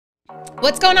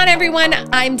What's going on, everyone?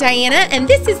 I'm Diana, and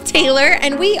this is Taylor,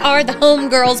 and we are the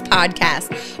Homegirls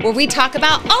Podcast, where we talk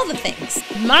about all the things,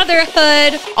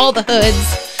 motherhood, all the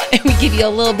hoods, and we give you a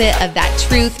little bit of that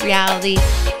truth, reality,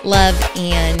 love,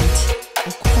 and,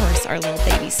 of course, our little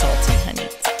baby salty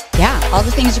honeys. Yeah, all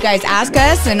the things you guys ask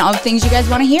us and all the things you guys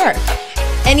want to hear.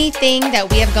 Anything that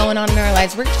we have going on in our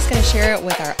lives, we're just going to share it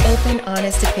with our open,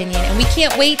 honest opinion. And we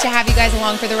can't wait to have you guys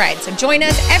along for the ride. So join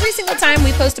us every single time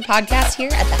we post a podcast here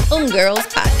at the Homegirls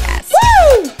Podcast.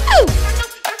 Woo!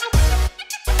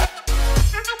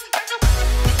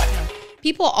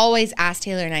 People always ask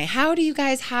Taylor and I, how do you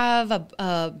guys have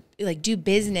do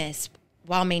business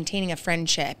while maintaining a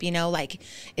friendship? You know, like,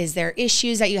 is there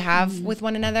issues that you have with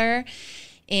one another?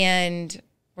 And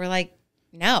we're like,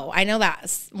 no, I know that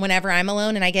whenever I'm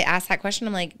alone and I get asked that question,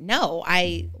 I'm like, no,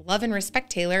 I love and respect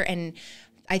Taylor. And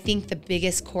I think the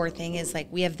biggest core thing is like,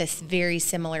 we have this very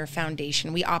similar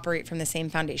foundation. We operate from the same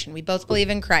foundation. We both believe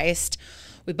in Christ.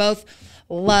 We both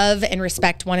love and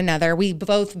respect one another. We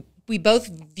both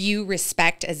view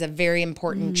respect as a very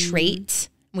important trait.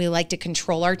 We like to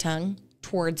control our tongue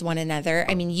towards one another.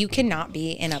 I mean, you cannot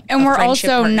be in a And we're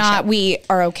friendship also partnership. not, we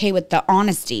are okay with the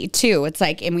honesty too. It's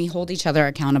like, and we hold each other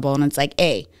accountable, and it's like,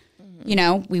 hey, you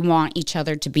know, we want each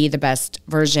other to be the best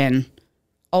version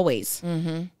always.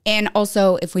 And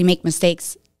also, if we make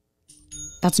mistakes,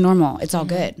 that's normal. It's all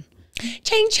good.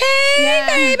 Ching, ching,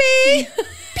 baby.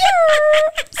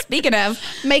 Speaking of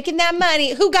Making that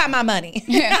money. Who got my money?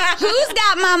 who's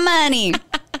got my money?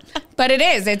 But it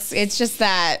is. It's just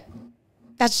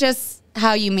that's just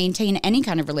how you maintain any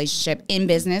kind of relationship in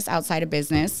business, outside of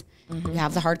business. You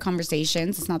have the hard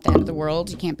conversations. It's not the end of the world.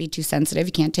 You can't be too sensitive.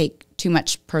 You can't take too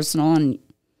much personal, and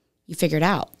you figure it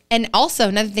out. And also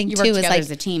another thing You too work is together like as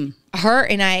a team. her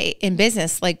and I in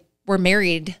business, like we're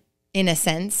married in a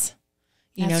sense,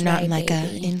 you That's know, not right, in like a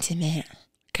baby. intimate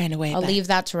kind of way. I'll but leave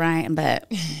that to Ryan,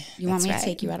 but you want me That's to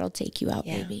right. take you out, I'll take you out,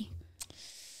 Yeah. baby.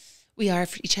 We are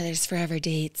for each other's forever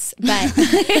dates, but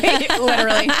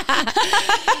Literally.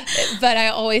 but I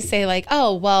always say like,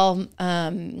 oh well,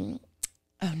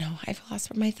 oh no, I've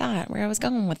lost my thought where I was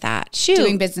going with that. Shoot.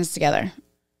 Doing business together.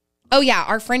 Oh yeah,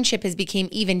 our friendship has became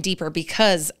even deeper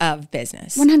because of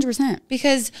business. 100%.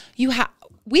 Because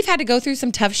we've had to go through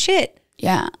some tough shit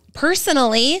Yeah.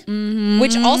 personally,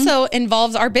 which also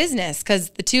involves our business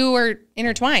because the two are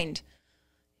intertwined.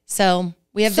 So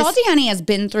we have Salty Honey has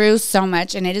been through so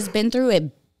much, and it has been through a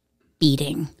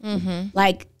beating.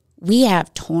 Like, we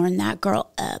have torn that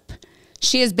girl up.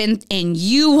 She has been in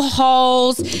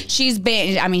U-Hauls. She's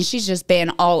just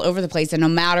been all over the place. And no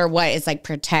matter what, it's like,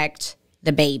 protect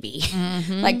the baby.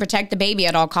 Like, protect the baby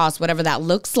at all costs, whatever that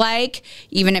looks like,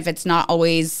 even if it's not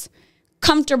always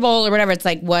comfortable or whatever. It's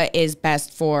like, what is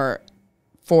best for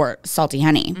Salty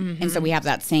Honey? And so we have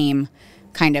that same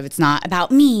kind of, it's not about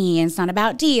me and it's not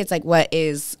about D. It's like,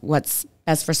 what's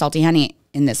best for Salty Honey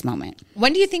in this moment?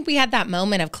 When do you think we had that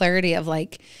moment of clarity of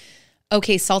like,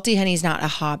 okay, Salty Honey's not a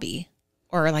hobby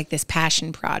or like this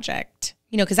passion project?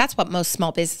 You know, because that's what most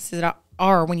small businesses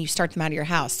are when you start them out of your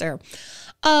house. They're,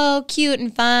 oh, cute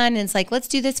and fun. And it's like, let's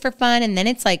do this for fun. And then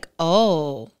it's like,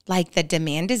 oh, like the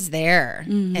demand is there.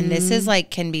 And this is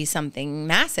like, can be something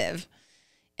massive.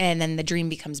 And then the dream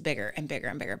becomes bigger and bigger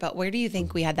and bigger. But where do you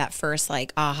think we had that first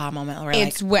like aha moment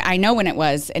where I know when it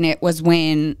was, and it was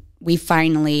when we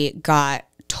finally got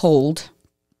told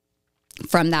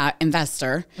from that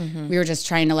investor. We were just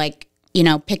trying to like, you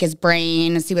know, pick his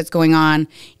brain and see what's going on.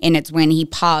 And it's when he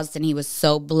paused and he was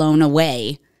so blown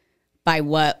away by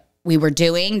what we were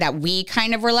doing that we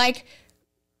kind of were like,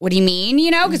 what do you mean?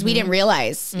 You know, because we didn't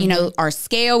realize, you know, our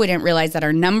scale. We didn't realize that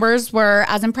our numbers were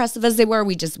as impressive as they were.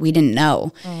 We didn't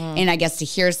know. And I guess to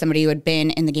hear somebody who had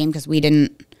been in the game, because we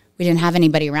didn't have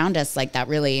anybody around us like that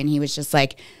really. And he was just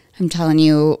like, I'm telling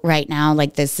you right now,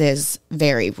 like, this is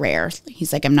very rare.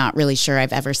 He's like, I'm not really sure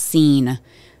I've ever seen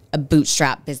a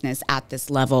bootstrap business at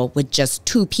this level with just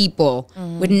 2 people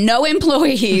with no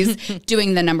employees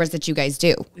doing the numbers that you guys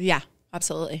do. Yeah,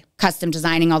 absolutely. Custom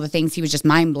designing all the things. He was just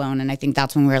mind blown. And I think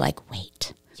that's when we were like,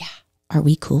 wait, are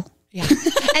we cool? Yeah.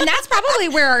 And that's probably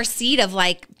where our seed of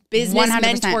like business 100%.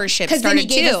 mentorship Because then he started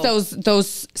gave too. us those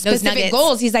specific nuggets.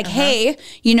 goals. He's like, hey,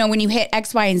 you know, when you hit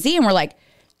X, Y, and Z, and we're like,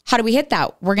 how do we hit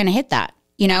that? We're going to hit that,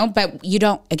 you know? But you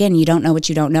don't know what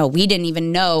you don't know. We didn't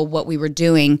even know what we were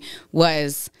doing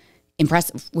was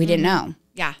impressive. We didn't know.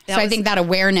 Yeah. So I think that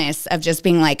awareness of just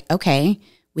being like, okay,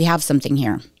 we have something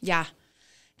here. Yeah.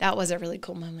 That was a really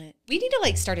cool moment. We need to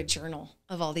like start a journal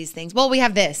of all these things. Well, we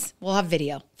have this. We'll have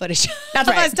video footage. That's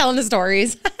of right. us telling the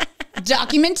stories.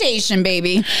 Documentation,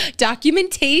 baby.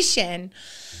 Documentation.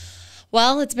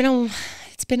 Well, it's been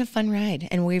It's been a fun ride,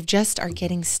 and we've just are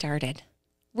getting started.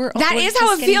 That is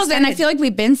how it feels, and I feel like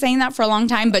we've been saying that for a long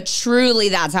time, but truly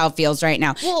that's how it feels right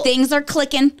now. Well, things are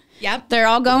clicking. Yep. They're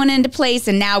all going into place,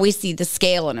 and now we see the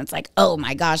scale, and it's like, oh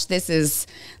my gosh, this is,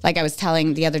 like I was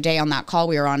telling the other day on that call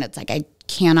we were on, it's like I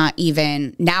cannot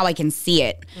even, now I can see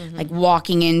it, like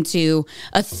walking into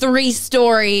a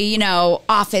 3-story,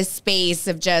 office space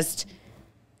of just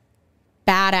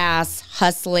badass,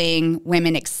 hustling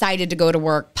women, excited to go to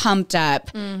work, pumped up,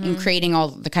 and creating all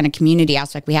the kind of community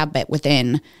aspect we have, but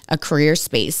within a career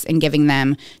space and giving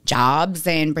them jobs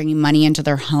and bringing money into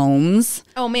their homes.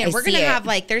 Oh man, we're going to have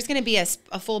there's going to be a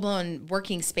full-blown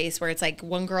working space where it's like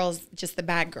one girl's just the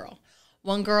bag girl.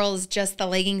 One girl is just the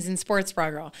leggings and sports bra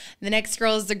girl. The next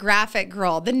girl is the graphic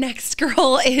girl. The next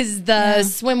girl is the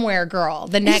swimwear girl.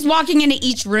 Just walking into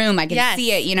each room, I can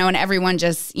see it, and everyone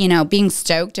just, being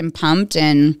stoked and pumped.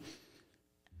 And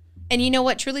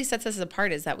what truly sets us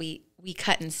apart is that we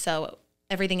cut and sew.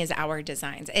 Everything is our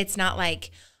designs. It's not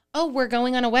like, oh, we're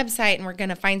going on a website and we're going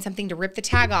to find something to rip the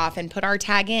tag off and put our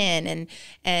tag in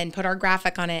and put our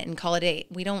graphic on it and call it a.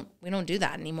 We don't do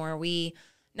that anymore.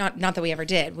 Not that we ever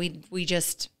did. We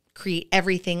just create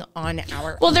everything on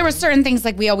our own. There were certain things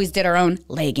like we always did our own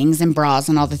leggings and bras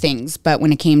and all the things. But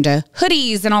when it came to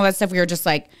hoodies and all that stuff, we were just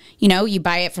like, you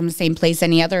buy it from the same place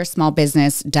any other small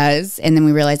business does. And then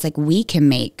we realized we can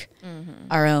make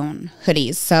our own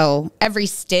hoodies. So every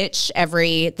stitch,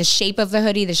 the shape of the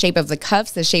hoodie, the shape of the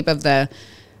cuffs, the shape of the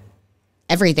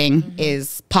everything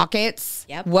is pockets.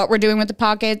 Yep. What we're doing with the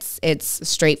pockets, it's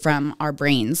straight from our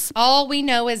brains. All we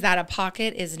know is that a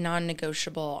pocket is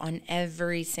non-negotiable on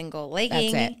every single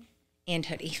legging and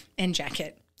hoodie and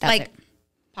jacket. That's it.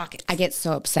 Pockets. I get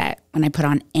so upset when I put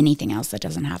on anything else that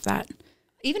doesn't have that.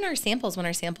 Even our samples, when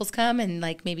our samples come and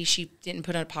maybe she didn't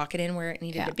put a pocket in where it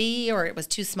needed to be or it was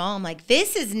too small, I'm like,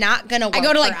 this is not going to work. I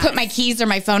go to put my keys or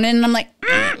my phone in and I'm like,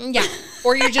 yeah.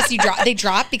 Or they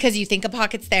drop because you think a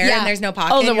pocket's there and there's no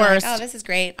pocket. Oh, the worst. Like, oh, this is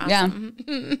great. Awesome.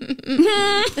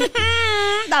 Yeah.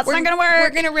 That's not going to work.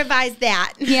 We're going to revise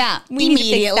that. Yeah. We need to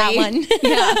fix that one.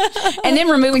 Yeah. And then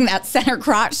removing that center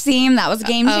crotch seam, that was a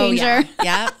game changer.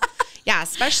 Yeah. Yeah,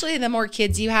 especially the more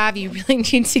kids you have, you really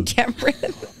need to get rid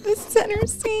of the center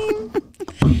seam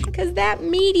because that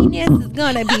meatiness is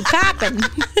going to be popping.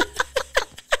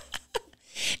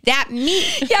 That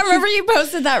meat. Yeah, remember you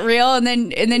posted that reel and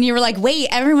then you were like, wait,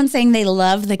 everyone's saying they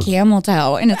love the camel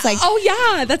toe. And it's like, oh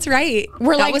yeah, that's right.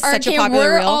 We're such a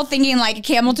popular reel. All thinking a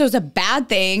camel toe is a bad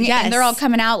thing. Yes. And they're all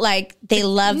coming out like they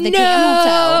love the camel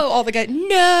toe. All the guys,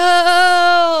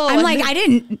 no. I'm like, I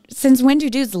didn't, since when do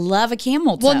dudes love a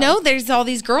camel toe? Well, no, there's all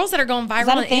these girls that are going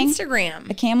viral on Instagram.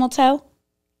 A camel toe?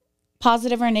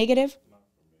 Positive or negative?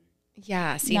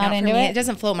 Yeah, see, not for me. It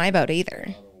doesn't float my boat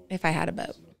either, if I had a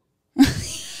boat.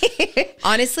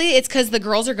 Honestly, it's because the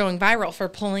girls are going viral for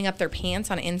pulling up their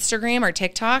pants on Instagram or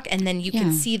TikTok, and then you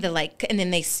can see and then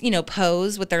they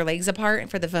pose with their legs apart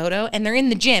for the photo, and they're in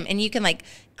the gym, and you can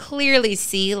clearly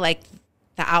see the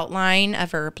outline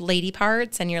of her lady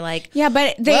parts, and you're like, yeah,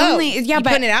 but they only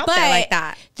putting it out there like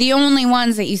that. The only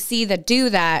ones that you see that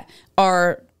do that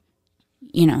are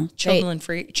children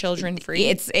free.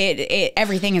 It's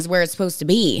everything is where it's supposed to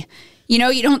be. You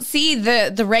don't see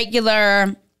the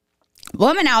regular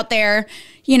woman out there,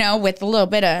 with a little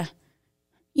bit of,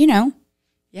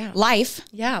 life.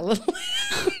 Yeah,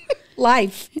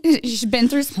 life. She's been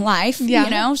through some life.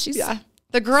 Yeah. She's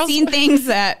the girls seen things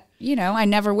that, I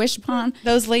never wish upon.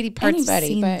 Those lady parts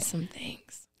seen some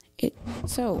things.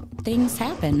 So things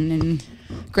happen and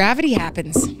gravity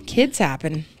happens. Kids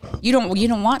happen. You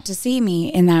don't want to see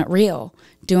me in that reel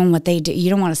doing what they do. You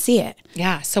don't want to see it.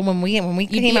 Yeah. So when we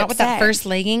came out with that first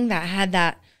legging that had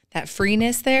that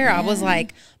freeness there, I was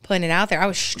putting it out there. I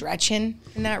was stretching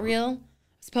in that reel. I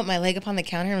was putting my leg up on the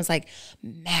counter and was like,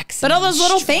 maximum. But all those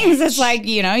little things, it's like,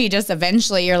 you just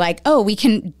eventually you're like, oh, we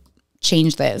can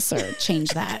change this or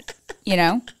change that,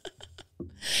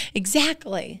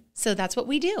 Exactly. So that's what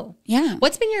we do. Yeah.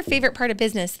 What's been your favorite part of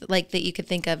business that you could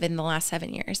think of in the last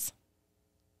 7 years?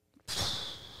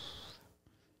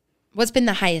 What's been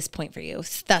the highest point for you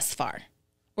thus far?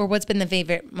 Or what's been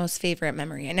the most favorite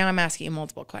memory? And now I'm asking you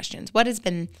multiple questions. What has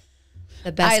been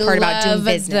the best part about doing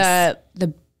business?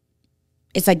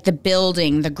 It's like the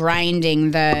building, the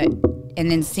grinding, and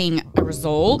then seeing a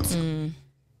result. And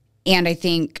I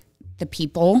think the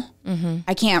people.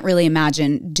 I can't really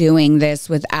imagine doing this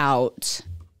without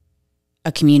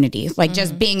a community.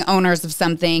 Just being owners of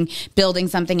something, building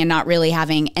something and not really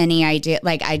having any idea.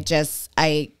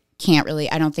 I can't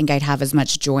really, I don't think I'd have as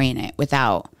much joy in it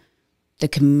without the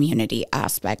community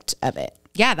aspect of it.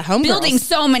 Yeah, the homegirls. Building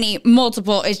so many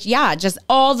multiple, just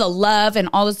all the love and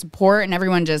all the support and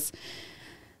everyone just,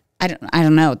 I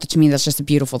don't know. To me, that's just a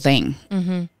beautiful thing.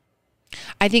 Mm-hmm.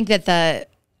 I think that the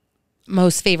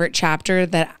most favorite chapter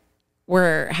that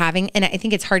we're having, and I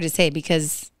think it's hard to say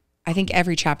because I think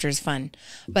every chapter is fun,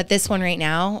 but this one right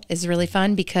now is really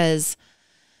fun because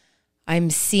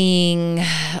I'm seeing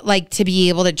like to be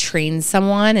able to train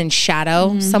someone and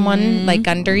shadow someone like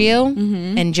under you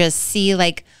and just see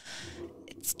like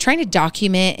it's trying to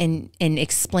document and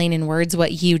explain in words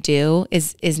what you do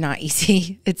is not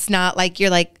easy. It's not like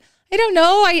you're like, I don't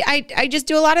know. I just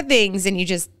do a lot of things and you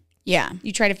just,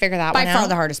 you try to figure that one out. By far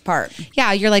the hardest part.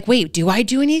 Yeah. You're like, wait, do I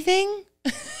do anything?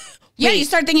 Yeah, you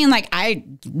start thinking like, I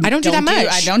don't do that much.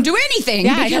 I don't do anything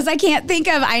because I can't think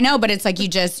of, I know, but it's like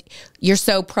you're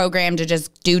so programmed to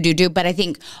just do. But I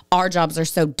think our jobs are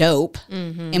so dope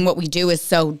and what we do is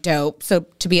so dope. So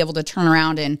to be able to turn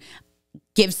around and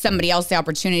give somebody else the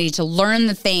opportunity to learn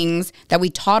the things that we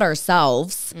taught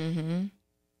ourselves.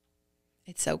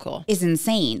 It's so cool. Is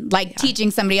insane. Like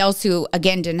teaching somebody else who,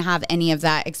 again, didn't have any of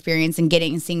that experience and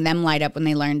seeing them light up when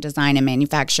they learned design and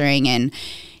manufacturing and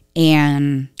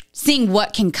seeing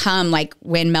what can come, like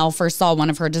when Mel first saw one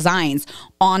of her designs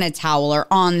on a towel or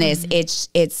on this,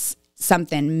 it's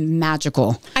something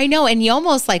magical. I know. And you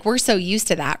almost like, we're so used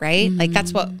to that, right? Like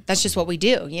that's just what we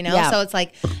do, you know? So it's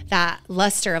like that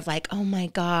luster of like, oh my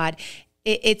God,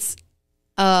 it's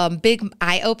a big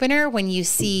eye opener when you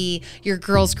see your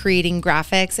girls creating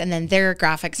graphics and then their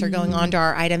graphics are going onto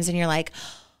our items and you're like,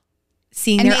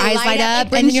 seeing their eyes light up,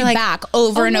 and then you're like back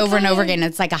over and over and over again.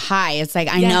 It's like a high. It's like,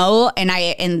 I know.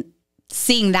 And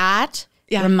seeing that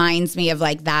reminds me of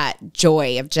like that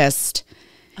joy of just,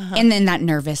 and then that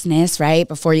nervousness, right?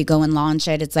 Before you go and launch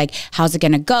it, it's like, how's it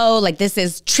going to go? Like, this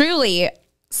is truly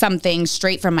something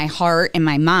straight from my heart and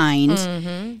my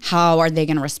mind. How are they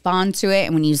going to respond to it?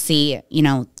 And when you see,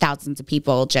 thousands of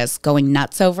people just going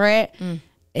nuts over it,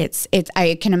 it's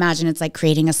I can imagine it's like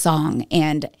creating a song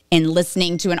and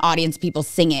listening to an audience, people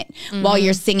sing it while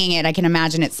you're singing it. I can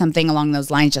imagine it's something along those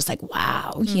lines, just like,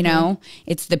 wow,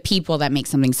 it's the people that make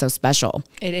something so special.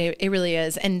 It really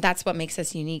is. And that's what makes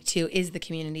us unique too, is the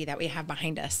community that we have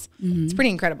behind us. It's pretty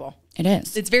incredible. It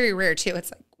is. It's very rare too.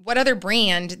 It's like, what other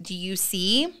brand do you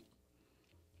see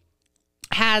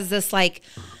has this like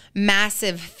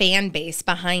massive fan base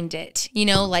behind it?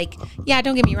 Like, yeah,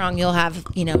 don't get me wrong. You'll have,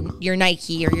 your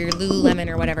Nike or your Lululemon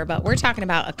or whatever, but we're talking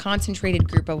about a concentrated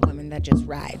group of women that just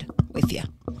ride with you.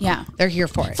 Yeah. They're here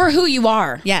for it. For who you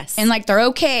are. Yes. And like, they're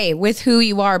okay with who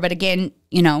you are. But again,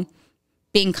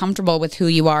 being comfortable with who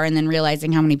you are and then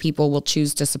realizing how many people will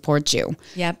choose to support you.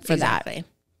 Yep. For exactly. that.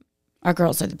 Our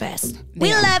girls are the best.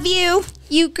 We love you.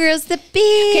 You girls the best.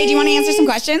 Okay, do you want to answer some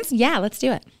questions? Yeah, let's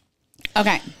do it.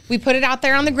 Okay. We put it out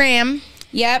there on the gram.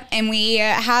 Yep, and we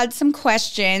had some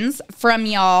questions from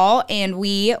y'all, and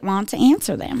we want to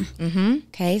answer them.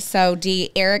 Okay, so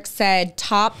Eric said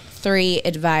top 3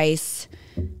 advice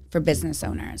for business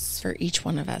owners. For each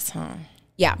one of us, huh?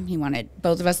 Yeah, he wanted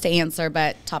both of us to answer,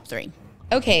 but top 3.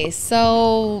 Okay,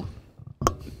 so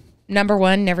number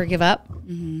 1, never give up.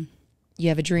 You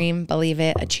have a dream, believe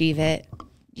it, achieve it.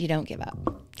 You don't give up,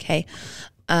 okay?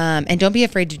 And don't be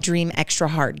afraid to dream extra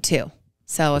hard, too.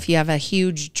 So if you have a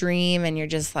huge dream and you're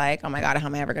just like, oh, my God, how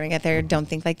am I ever going to get there? Don't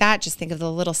think like that. Just think of the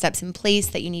little steps in place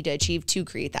that you need to achieve to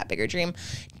create that bigger dream.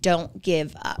 Don't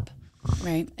give up.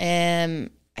 Right.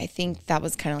 And I think that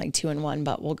was kind of like 2 in 1,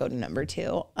 but we'll go to number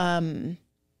 2.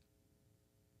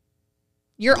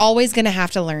 You're always going to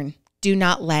have to learn. Do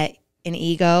not let an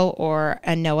ego or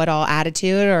a know-it-all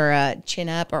attitude or a chin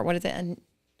up or what is it? A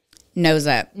nose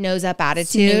up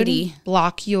attitude. Snooty.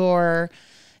 Block your.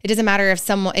 It doesn't matter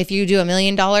if you do $1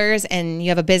 million and you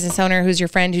have a business owner who's your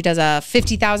friend who does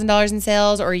 $50,000 in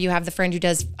sales, or you have the friend who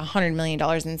does $100 million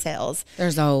in sales.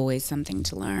 There's always something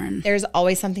to learn. There's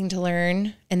always something to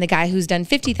learn. And the guy who's done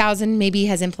 50,000 maybe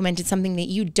has implemented something that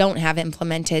you don't have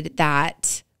implemented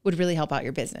that would really help out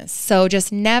your business. So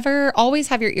just always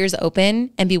have your ears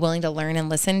open and be willing to learn and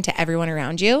listen to everyone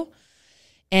around you.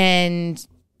 And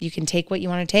you can take what you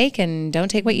want to take and don't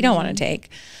take what you don't want to take.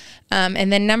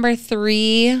 And then number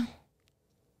 3, oh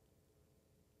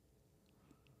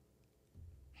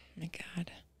my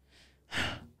God,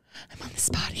 I'm on the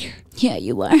spot here. Yeah,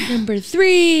 you are. Number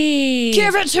 3.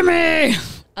 Give it to me.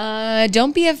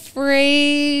 Don't be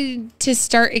afraid to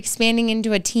start expanding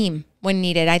into a team when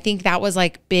needed. I think that was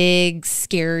like big,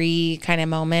 scary kind of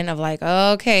moment of like,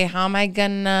 okay, how am I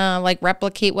gonna like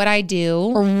replicate what I do?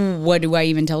 Or what do I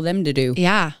even tell them to do?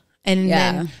 Yeah. And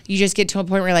then you just get to a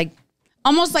point where like,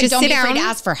 almost like just don't be sit afraid down. to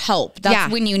ask for help.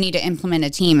 That's when you need to implement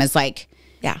a team, is like,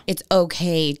 it's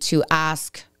okay to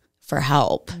ask for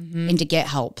help and to get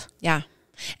help. Yeah.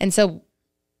 And so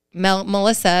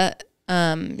Melissa,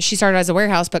 she started as a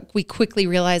warehouse, but we quickly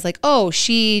realized like, oh,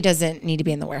 she doesn't need to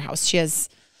be in the warehouse. She has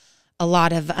a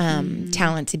lot of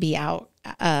talent to be out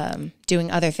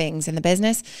doing other things in the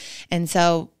business. And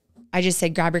so I just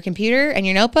said, grab your computer and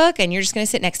your notebook and you're just going to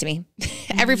sit next to me.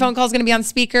 Every phone call is going to be on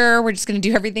speaker. We're just going to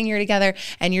do everything here together.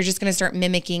 And you're just going to start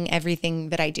mimicking everything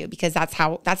that I do, because that's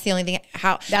the only thing,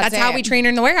 that's how we train her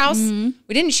in the warehouse.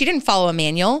 She didn't follow a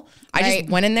manual. I just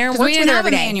went in there and worked with her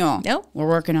every day. Manual. Nope. We're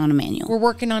working on a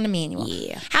manual.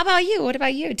 Yeah. How about you? What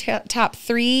about you? Top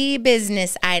 3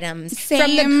 business items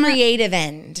from the creative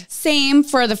end. Same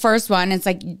for the first one. It's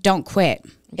like, don't quit.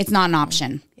 It's not an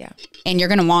option. Yeah. And you're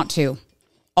going to want to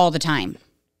all the time.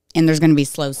 And there's going to be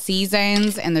slow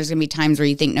seasons, and there's going to be times where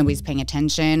you think nobody's paying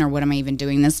attention, or what am I even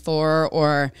doing this for?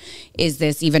 Or is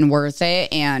this even worth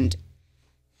it? And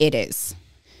it is.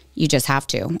 You just have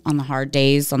to, on the hard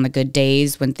days, on the good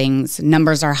days, when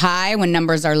numbers are high, when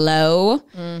numbers are low,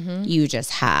 you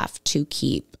just have to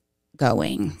keep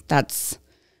going. That's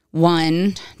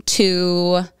 1.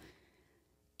 2,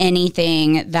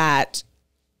 anything that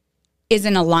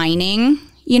isn't aligning,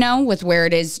 with where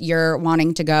it is you're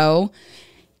wanting to go,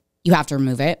 you have to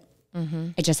remove it.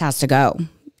 It just has to go.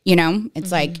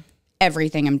 It's like,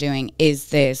 everything I'm doing, is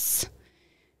this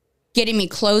getting me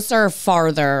closer or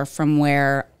farther from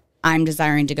where I'm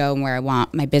desiring to go and where I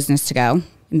want my business to go,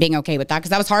 and being okay with that? Because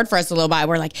that was hard for us a little bit.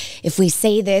 We're like, if we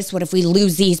say this, what if we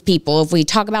lose these people? If we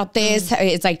talk about this,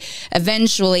 it's like,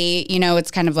 eventually,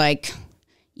 it's kind of like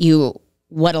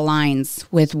what aligns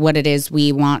with what it is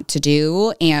we want to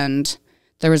do. And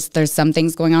there's some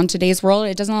things going on in today's world,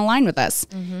 it doesn't align with us.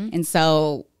 And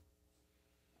so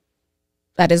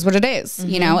that is what it is.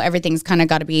 Everything's kind of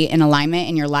got to be in alignment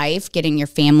in your life, getting your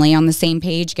family on the same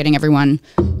page, getting everyone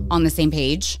on the same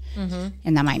page.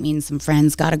 And that might mean some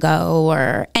friends got to go,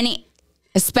 or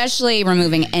especially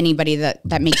removing anybody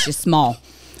that makes you small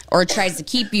or tries to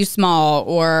keep you small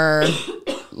or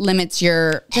limits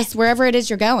just wherever it is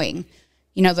you're going.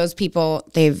 Those people,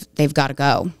 they've got to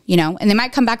go, and they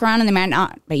might come back around and they might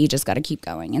not, but you just got to keep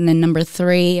going. And then number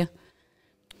 3,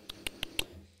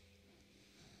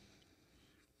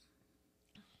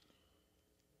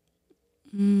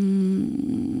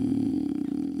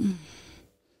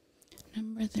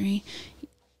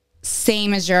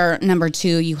 same as your number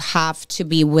 2, you have to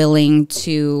be willing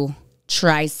to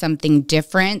try something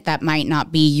different that might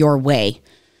not be your way.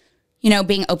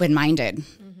 Being open-minded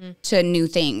to new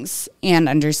things and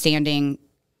understanding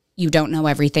you don't know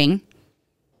everything.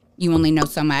 You only know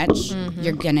so much.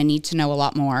 You're going to need to know a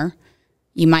lot more.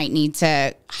 You might need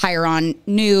to hire on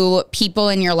new people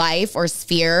in your life or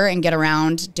sphere and get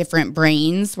around different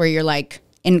brains where you're like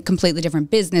in completely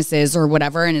different businesses or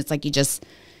whatever. And it's like,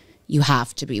 you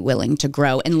have to be willing to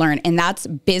grow and learn. And that's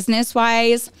business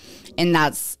wise. And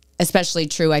that's especially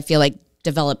true, I feel like,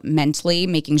 developmentally,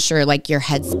 making sure like your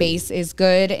headspace is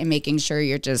good and making sure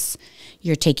you're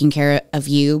taking care of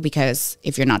you, because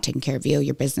if you're not taking care of you,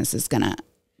 your business is going to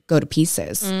go to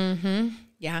pieces.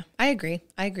 Yeah, I agree.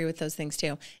 I agree with those things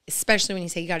too, especially when you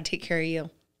say you got to take care of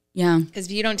you. Yeah. Because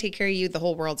if you don't take care of you, the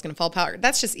whole world's going to fall apart.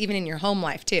 That's just even in your home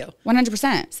life too.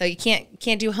 100%. So you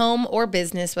can't do home or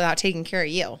business without taking care of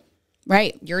you.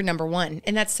 Right. You're number 1.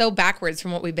 And that's so backwards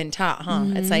from what we've been taught, huh?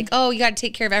 It's like, oh, you got to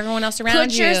take care of everyone else around you.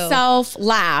 Put yourself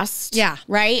last. Yeah.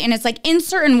 Right? And it's like, in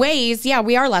certain ways, yeah,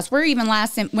 we are last. We're even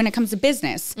last when it comes to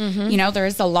business.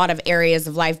 There's a lot of areas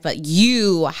of life, but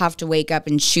you have to wake up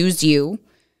and choose you.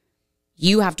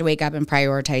 You have to wake up and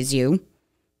prioritize you.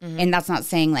 And that's not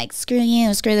saying like, screw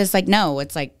you, screw this. Like, no,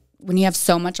 it's like, when you have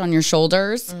so much on your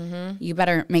shoulders, you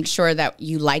better make sure that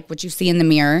you like what you see in the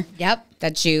mirror. Yep.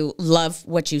 That you love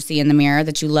what you see in the mirror,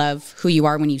 that you love who you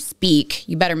are when you speak.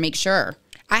 You better make sure.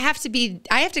 I have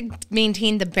to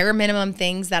maintain the bare minimum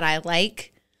things that I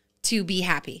like to be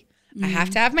happy. I have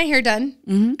to have my hair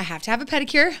done. I have to have a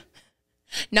pedicure,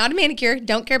 not a manicure.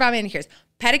 Don't care about manicures.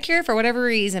 Pedicure, for whatever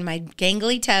reason, my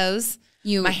gangly toes,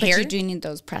 my hair. You do need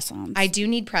those press-ons. I do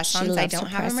need press-ons. I don't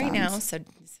have them right now, so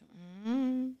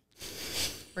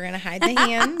we're going to hide the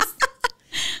hands.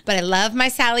 But I love my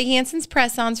Sally Hansen's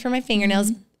press-ons for my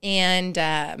fingernails. And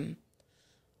I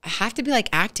have to be like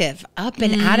active, up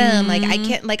and at 'em. Like I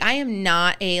can't, like I am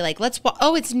not a like,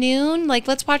 it's noon. Like,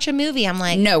 let's watch a movie. I'm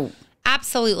like, no,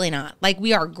 absolutely not. Like,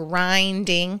 we are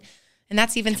grinding. And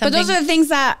that's even something. But those are the things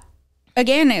that,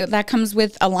 again, that comes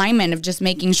with alignment of just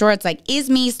making sure it's like, is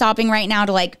me stopping right now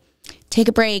to like take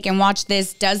a break and watch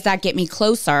this? Does that get me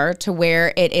closer to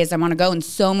where it is I want to go? And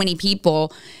so many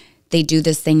people, they do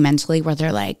this thing mentally where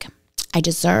they're like, I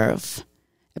deserve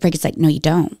It's like, no, you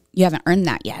don't. You haven't earned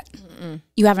that yet.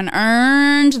 You haven't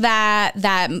earned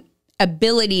that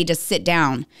ability to sit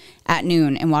down at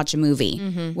noon and watch a movie.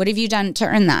 What have you done to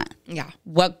earn that? Yeah.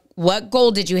 What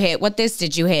goal did you hit? What this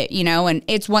did you hit? You know, and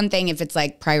it's one thing if it's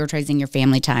like prioritizing your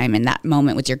family time and that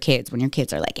moment with your kids when your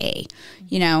kids are like, hey,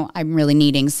 you know, I'm really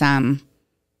needing some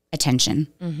attention.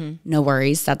 No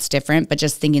worries. That's different. But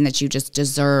just thinking that you just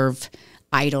deserve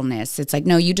idleness. It's like,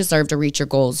 no, you deserve to reach your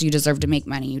goals. You deserve to make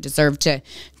money. You deserve to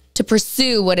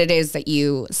pursue what it is that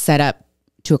you set up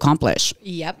to accomplish.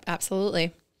 Yep,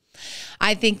 absolutely.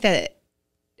 I think that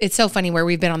it's so funny where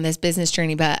we've been on this business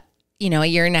journey, but you know, a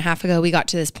year and a half ago, we got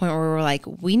to this point where we're like,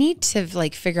 we need to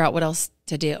like figure out what else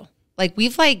to do. Like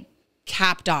we've like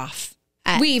capped off.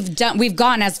 We've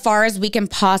gone as far as we can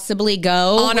possibly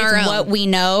go on our own. What we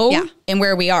know and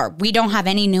where we are. We don't have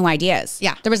any new ideas.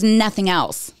 Yeah. There was nothing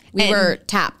else. We were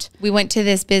tapped. We went to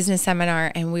this business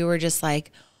seminar and we were just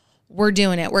like, we're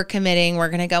doing it. We're committing. We're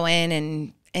going to go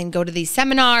in and go to these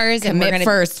seminars. Commit and we're going to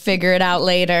first, figure it out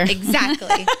later.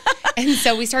 Exactly. And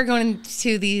so we started going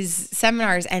to these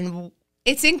seminars and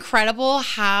it's incredible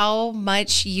how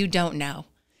much you don't know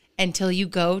until you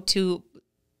go to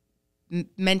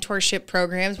mentorship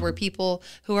programs where people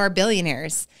who are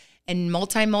billionaires and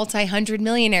multi-hundred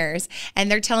millionaires, and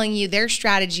they're telling you their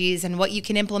strategies and what you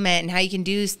can implement and how you can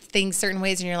do things certain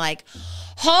ways. And you're like,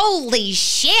 holy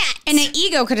shit. And an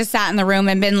ego could have sat in the room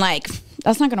and been like,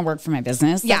 that's not going to work for my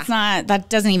business. That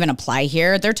doesn't even apply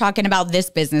here. They're talking about this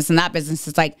business and that business.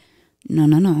 It's like,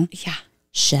 no. Yeah.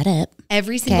 Shut up.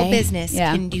 Every single business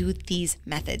can do these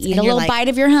methods. Eat a little bite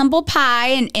of your humble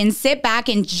pie and sit back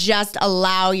and just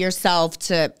allow yourself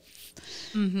to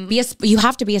you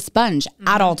have to be a sponge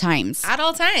at all times. At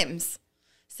all times.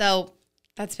 So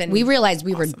that's been We realized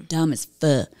we were dumb as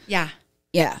fuck. Yeah.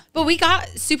 Yeah. But we got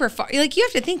super far. Like you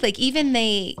have to think, like even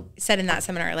they said in that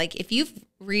seminar, like if you've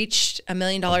reached $1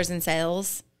 million in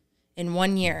sales in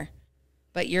 1 year,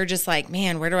 but you're just like,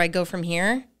 man, where do I go from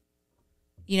here?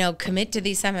 You know, commit to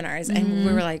these seminars. And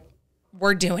we were like,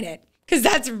 we're doing it. Because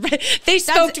they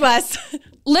spoke to us.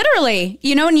 Literally,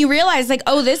 you know, and you realize like,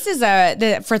 oh, this is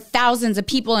for thousands of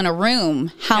people in a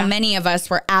room. How many of us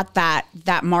were at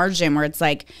that margin where it's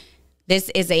like, this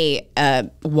is a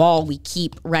wall we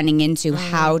keep running into.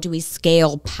 How do we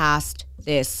scale past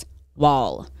this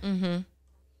wall?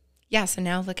 Yeah. So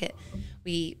now look at,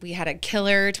 we had a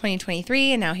killer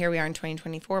 2023 and now here we are in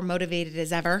 2024, motivated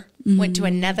as ever. Went to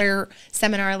another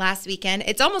seminar last weekend.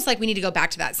 It's almost like we need to go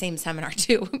back to that same seminar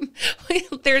too.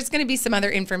 There's going to be some other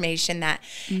information that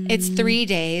it's 3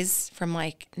 days from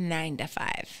like 9 to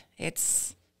 5.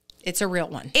 It's a real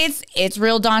one. It's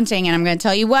real daunting. And I'm going to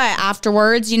tell you what,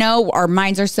 afterwards, you know, our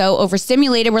minds are so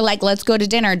overstimulated. We're like, let's go to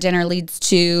dinner. Dinner leads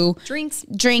to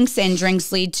drinks and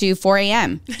drinks lead to 4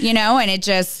 a.m., you know,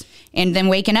 and then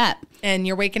waking up. And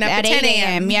you're waking up at 10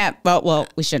 a.m. Yeah. Well,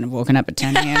 we shouldn't have woken up at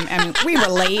 10 a.m. I mean, we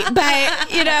were late,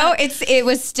 but you know, it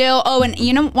was still, and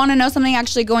you know, want to know something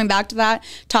actually going back to that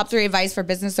top 3 advice for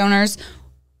business owners,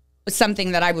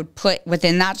 something that I would put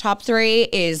within that top 3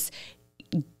 is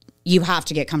you have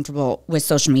to get comfortable with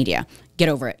social media. Get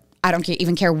over it. I don't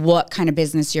even care what kind of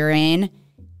business you're in.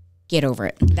 Get over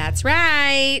it. That's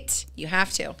right. You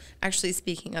have to. Actually,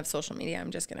 speaking of social media,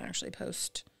 I'm just going to actually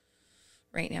post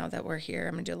right now that we're here.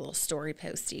 I'm going to do a little story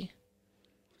posty.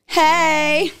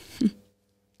 Hey.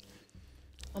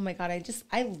 Oh my God.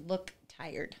 I look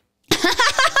tired.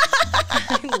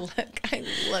 I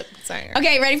look tired.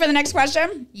 Okay. Ready for the next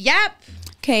question? Yep.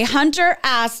 Okay, Hunter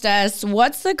asked us,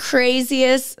 what's the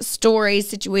craziest story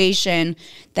situation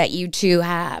that you two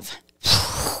have?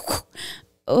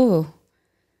 Oh.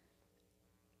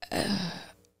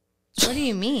 What do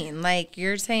you mean? Like,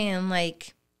 you're saying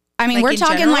like... I mean, we're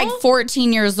talking general? Like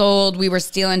 14 years old. We were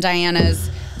stealing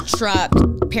Diana's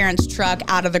parents' truck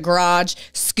out of the garage,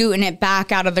 scooting it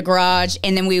back out of the garage,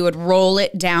 and then we would roll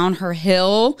it down her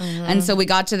hill. And so we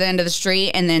got to the end of the street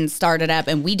and then started up,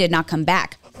 and we did not come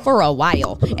back for a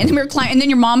while. And then we were climbing, and then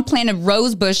your mom planted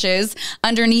rose bushes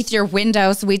underneath your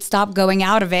window, so we'd stop going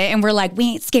out of it. And we're like, we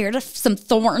ain't scared of some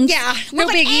thorns. Yeah, we're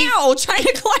like, ow, trying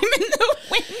to climb in the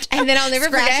window. And then I'll never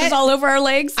Scratches forget, all over our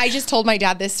legs. I just told my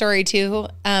dad this story too.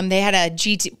 They had a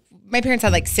GT. My parents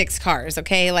had like 6 cars,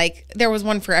 okay? Like there was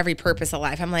one for every purpose of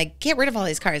life. I'm like, get rid of all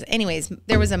these cars. Anyways,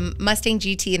 there was a Mustang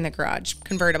GT in the garage,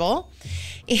 convertible.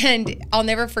 And I'll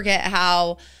never forget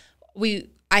how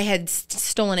I had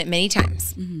stolen it many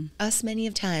times. Us many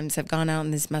of times have gone out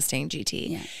in this Mustang GT.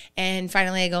 Yeah. And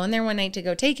finally I go in there one night to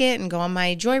go take it and go on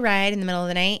my joyride in the middle of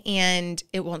the night and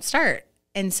it won't start.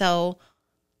 And so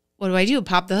what do?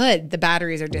 Pop the hood. The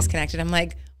batteries are disconnected. I'm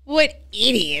like, What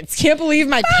idiots. Can't believe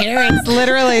my parents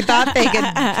literally thought they could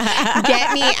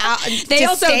get me out. They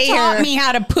also taught me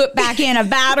how to put back in a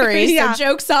battery. So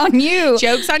joke's on you.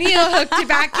 Joke's on you. Hooked it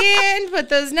back in, put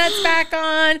those nuts back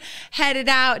on, headed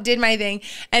out, did my thing.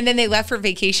 And then they left for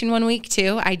vacation one week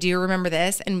too. I do remember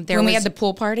this. And when we had the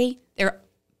pool party?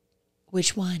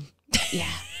 Which one?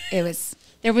 Yeah, it was.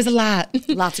 There was a lot.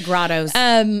 Lots of grottos.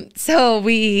 So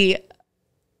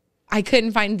I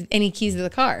couldn't find any keys to the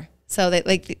car. So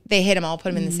they hid them all,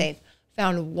 put them in the safe.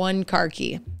 Found one car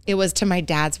key. It was to my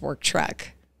dad's work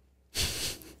truck.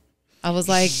 I was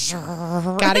like,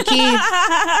 got a key.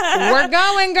 We're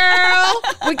going, girl.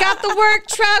 We got the work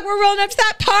truck. We're rolling up to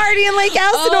that party in Lake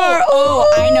Elsinore. Oh,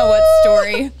 I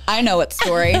know what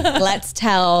story. Let's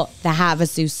tell the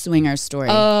Havasu swinger story.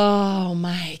 Oh,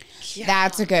 my God.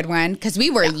 That's a good one because we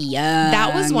were young.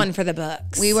 That was one for the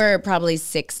books. We were probably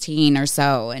 16 or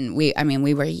so, and we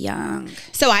were young.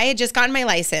 So I had just gotten my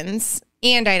license,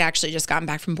 and I'd actually just gotten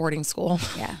back from boarding school.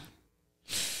 Yeah.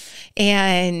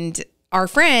 And our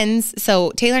friends,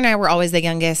 so Taylor and I were always the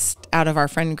youngest out of our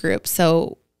friend group.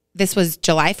 So this was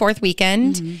July 4th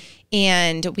weekend,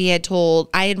 and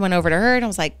I had went over to her, and I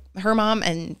was like, her mom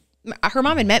had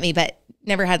met me, but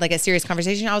never had like a serious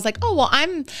conversation. I was like, oh, well,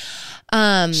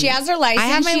 she has her license. I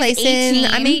have my license. 18.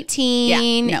 I'm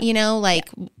 18. Yeah, no. You know, like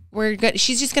we're good.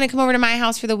 She's just going to come over to my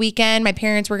house for the weekend. My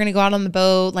parents were going to go out on the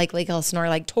boat, like Lake Elsinore,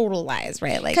 like total lies,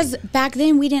 right? Like, because back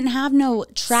then we didn't have no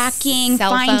tracking,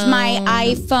 cell find phone. my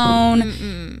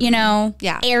iPhone, you know,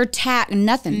 air tag,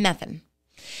 nothing.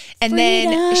 And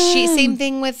then same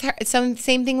thing with her. Same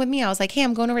thing with me. I was like, hey,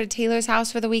 I'm going over to Taylor's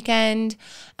house for the weekend.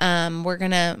 We're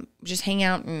going to just hang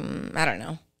out. And I don't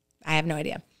know. I have no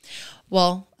idea.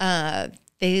 Well,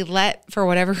 they let, for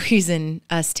whatever reason,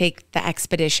 us take the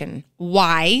expedition.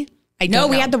 Why? I don't know.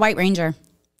 We had the White Ranger.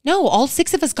 No, all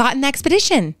 6 of us got in the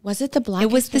expedition. Was it the black It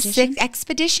was expedition? the 6th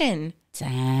expedition.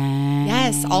 Dang.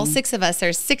 Yes, all 6 of us.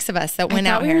 There's 6 of us that went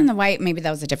out we here. were in the white. Maybe that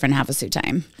was a different Havasu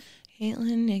time.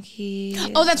 Caitlin, Nikki.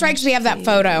 Oh, that's right, because we have that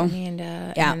photo.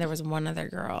 Amanda. Yeah. And then there was one other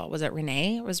girl. Was it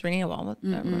Renee? Was Renee a wall?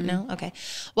 No? Okay.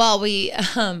 Well, we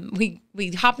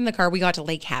hop in the car. We got to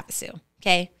Lake Havasu.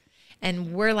 Okay.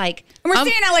 And we're like. And we're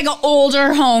staying at like an older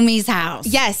homie's house.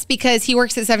 Yes, because he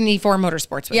works at 74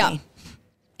 Motorsports with me.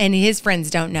 And his friends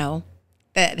don't know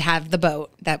that have the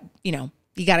boat that, you know.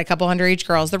 You got a couple underage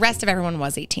girls. The rest of everyone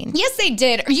was 18. Yes, they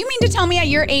did. You mean to tell me at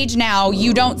your age now,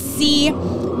 you don't see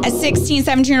a 16,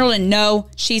 17-year-old and know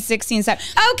she's 16,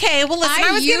 17? Okay, well, listen,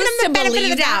 I was giving them the benefit of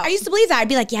the doubt. I used to believe that. I'd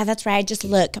be like, yeah, that's right. I just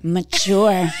look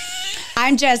mature.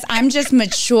 I'm just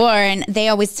mature. And they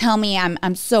always tell me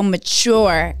I'm so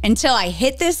mature until I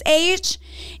hit this age.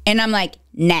 And I'm like,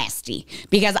 nasty.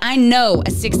 Because I know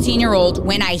a 16-year-old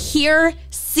when I hear,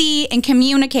 see, and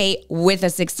communicate with a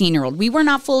 16-year-old. We were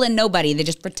not fooling nobody. They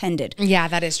just pretended. Yeah,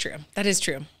 that is true. That is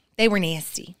true. They were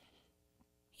nasty.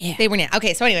 Yeah. They were nasty.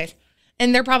 Okay, so anyways.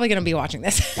 And they're probably going to be watching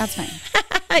this. That's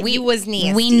fine. You was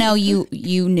nasty. We know you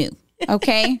knew.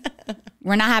 Okay?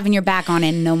 We're not having your back on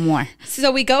it no more.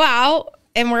 So we go out.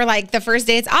 And we're like, the first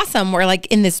day, it's awesome. We're like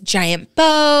in this giant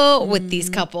boat with these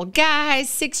couple guys,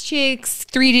 6 chicks,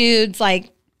 3 dudes,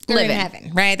 like they're living in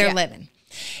heaven, right? They're living.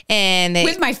 And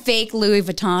with my fake Louis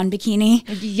Vuitton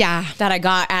bikini, that I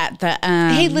got at the.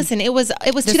 Hey, listen, it was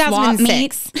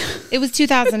 2006. It was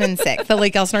 2006. The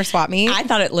Lake Elsinore swap meet. I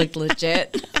thought it looked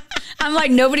legit. I'm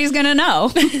like, nobody's gonna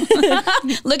know.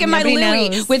 Look at my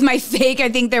Louis with my fake. I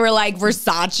think they were like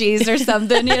Versace's or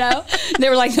something. You know, they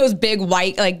were like those big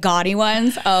white, like gaudy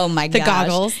ones. Oh my gosh, the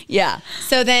goggles. Yeah.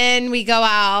 So then we go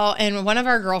out, and one of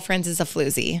our girlfriends is a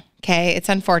floozy. Okay, it's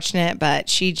unfortunate, but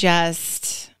she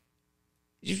just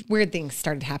weird things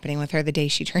started happening with her the day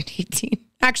she turned 18.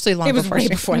 Actually, long before way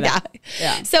before that.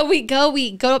 Yeah. So we go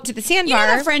up to the sandbar.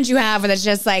 You know the friends you have that's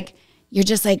just like you're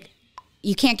just like.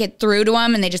 You can't get through to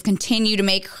them and they just continue to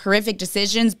make horrific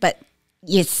decisions, but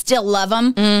you still love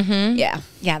them. Mm-hmm. Yeah.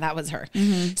 Yeah, that was her.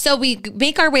 Mm-hmm. So we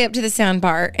make our way up to the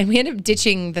sandbar and we end up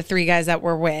ditching the 3 guys that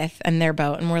we're with and their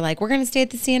boat. And we're like, we're going to stay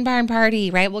at the sandbar and party,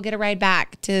 right? We'll get a ride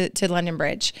back to London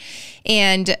Bridge.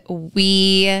 And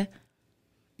we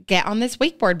get on this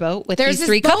wakeboard boat with these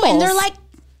 3 couples. And they're like,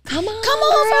 come over.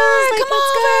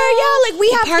 Yeah, like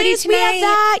we have party this, tonight. we have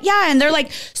that. Yeah, and they're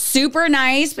like super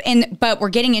nice, but we're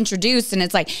getting introduced, and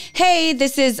it's like, hey,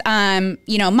 this is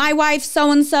my wife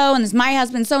so and so, and this is my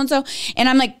husband so and so, and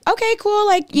I'm like, okay, cool,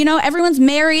 like everyone's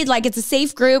married, like it's a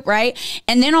safe group, right?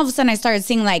 And then all of a sudden, I started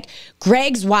seeing like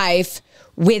Greg's wife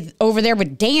over there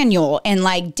with Daniel, and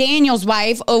like Daniel's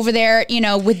wife over there,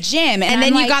 with Jim. And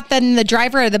then you got the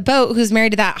driver of the boat who's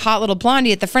married to that hot little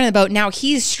blondie at the front of the boat. Now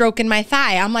he's stroking my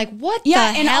thigh. I'm like, what the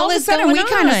hell is going on? We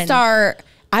kind of start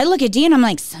I look at Dee and I'm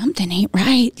like, something ain't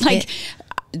right. Like,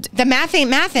 the math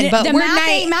ain't mathin', but the we're math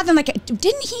ain't mathin'. Like,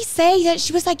 didn't he say that?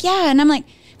 She was like, yeah. And I'm like,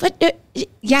 but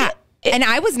yeah. And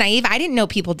I was naive. I didn't know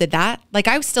people did that. Like,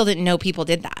 I still didn't know people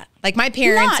did that. Like, my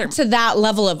parents not to that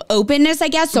level of openness, I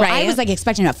guess. So I was like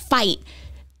expecting a fight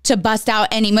to bust out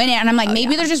any minute. And I'm like,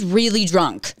 maybe they're just really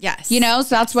drunk. Yes. You know,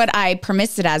 so that's what I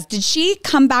premised it as. Did she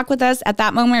come back with us at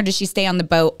that moment or did she stay on the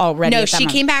boat already? No, she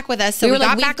came back with us. So we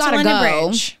got back to London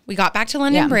Bridge. We got back to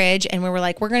London Bridge and we were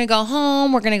like, we're going to go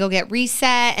home. We're going to go get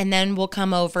reset and then we'll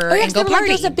come over and go party. Like,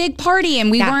 there's a big party and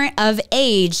we weren't of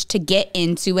age to get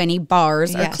into any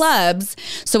bars or clubs.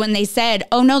 So when they said,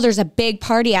 oh no, there's a big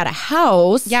party at a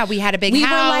house. Yeah, we had a big house.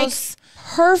 Were like,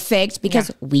 perfect because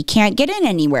we can't get in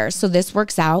anywhere. So this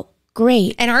works out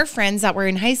great. And our friends that were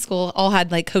in high school all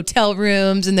had like hotel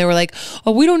rooms and they were like,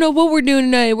 oh, we don't know what we're doing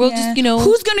tonight. We'll just, you know.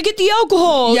 Who's going to get the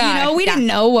alcohol? Yeah, you know, we didn't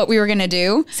know what we were going to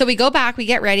do. So we go back, we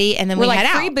get ready, and then we head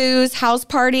out. Free booze, house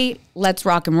party, let's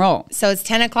rock and roll. So it's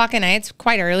 10 o'clock at night. It's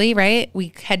quite early, right?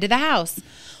 We head to the house.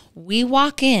 We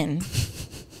walk in.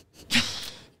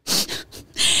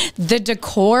 The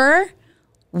decor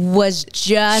was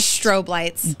just strobe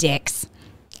lights. Dicks.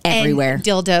 Everywhere. And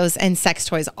dildos and sex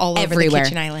toys all over the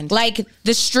kitchen island. Like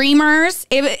the streamers,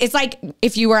 it's like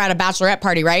if you were at a bachelorette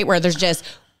party, right? Where there's just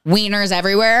wieners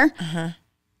everywhere.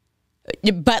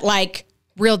 But like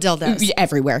real dildos.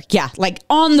 Everywhere. Yeah. Like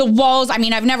on the walls. I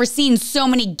mean, I've never seen so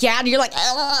many gagged. You're like,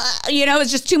 you know, it's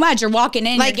just too much. You're walking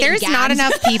in. Like there's not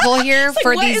enough people here like,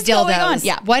 for these dildos.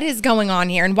 Yeah. What is going on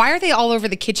here? And why are they all over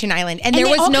the kitchen island? And there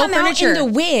was no furniture. Out in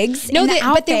the wigs. No,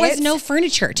 but there was no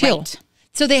furniture too. Right.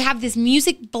 So they have this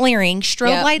music blaring,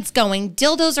 strobe lights going,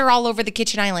 dildos are all over the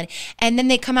kitchen island. And then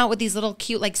they come out with these little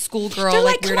cute, like schoolgirl, they're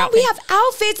like, weird come on, outfits. we have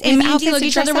outfits. And me and Dee look at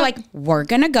each other, we're like, we're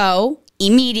going to go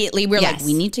immediately. We're like,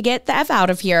 we need to get the F out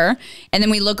of here. And then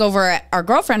we look over at our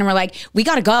girlfriend and we're like, we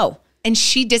got to go. And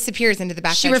she disappears into the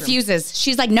back bedroom. She refuses.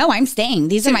 She's like, no, I'm staying.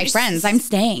 These are my friends. I'm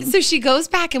staying. So she goes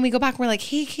back and we go back and we're like,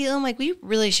 hey, Caitlin, like, we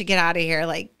really should get out of here.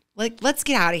 Like, let's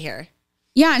get out of here.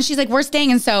 Yeah, and she's like, we're staying.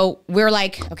 And so we're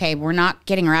like, okay, we're not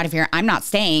getting her out of here. I'm not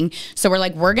staying. So we're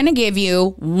like, we're going to give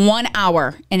you 1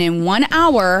 hour. And in 1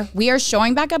 hour, we are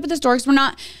showing back up at the store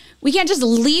because we can't just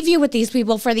leave you with these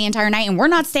people for the entire night and we're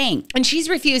not staying. And she's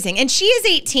refusing. And she is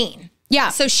 18. Yeah.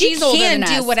 So she can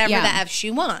do whatever the F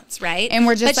she wants, right? And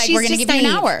we're just like, we're going to give you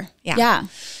an hour. Yeah.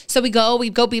 So we go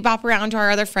bebop around to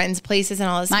our other friends' places and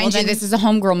all this. Mind you, this is a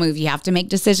homegirl move. You have to make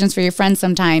decisions for your friends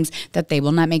sometimes that they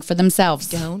will not make for themselves.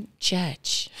 Don't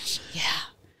judge. Yeah.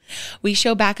 We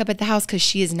show back up at the house because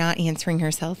she is not answering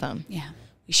her cell phone. Yeah.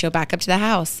 We show back up to the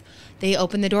house. They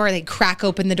open the door. They crack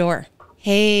open the door.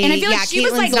 Hey, and I feel like she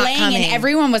was like laying and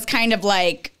everyone was kind of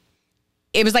like,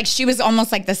 it was like she was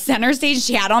almost like the center stage.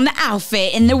 She had on the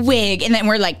outfit and the wig. And then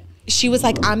we're like, she was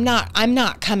like, I'm not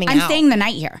coming out. I'm staying the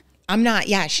night here. I'm not.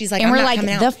 Yeah. She's like, and I'm we're not like,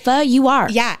 coming out. the fuck you are.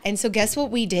 Yeah. And so guess what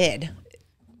we did?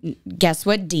 Guess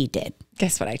what Dee did?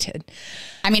 Guess what I did?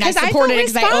 I mean, I supported it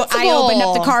because I opened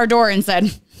up the car door and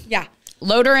said, yeah,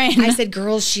 load her in. I said,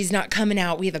 girls, she's not coming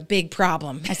out. We have a big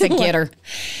problem. I said, get her.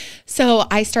 So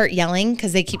I start yelling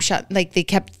because they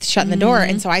kept shutting the door.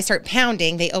 And so I start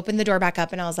pounding. They open the door back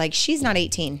up and I was like, she's not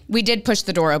 18. We did push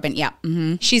the door open. Yeah.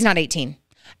 Mm-hmm. She's not 18.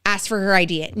 Asked for her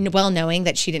ID. Well, knowing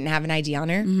that she didn't have an ID on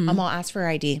her. Mm-hmm. I'm all asked for her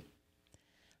ID.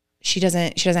 She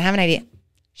doesn't have an ID.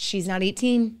 She's not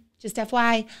 18. Just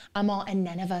FYI. I'm all, and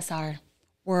none of us are.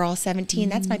 We're all 17.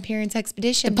 That's my parents'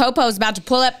 expedition. The popo's about to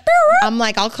pull up. I'm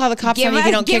like, I'll call the cops on you if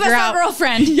you don't kick her out. Give us our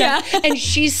girlfriend. Yeah. And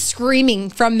she's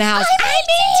screaming from the house. I'm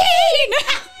 18.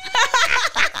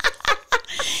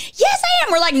 Yes, I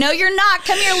am. We're like, no, you're not.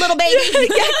 Come here, little baby.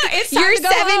 It's time you're to go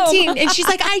 17. home. And she's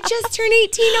like, I just turned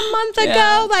 18 a month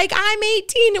ago. Like, I'm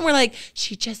 18. And we're like,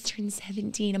 she just turned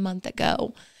 17 a month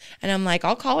ago. And I'm like,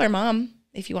 I'll call her mom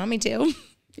if you want me to.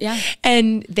 Yeah.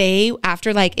 And they,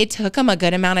 after like, it took them a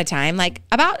good amount of time, like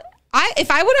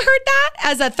if I would have heard that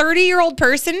as a 30-year-old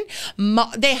person,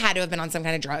 they had to have been on some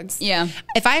kind of drugs. Yeah.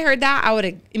 If I heard that, I would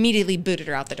have immediately booted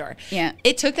her out the door. Yeah.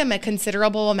 It took them a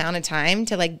considerable amount of time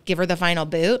to like give her the final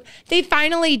boot. They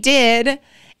finally did.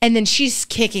 And then she's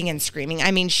kicking and screaming. I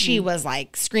mean, she was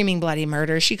like screaming bloody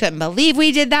murder. She couldn't believe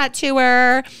we did that to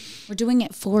her. We're doing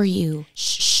it for you.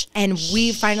 Shh. And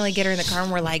we finally get her in the car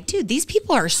and we're like, dude, these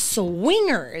people are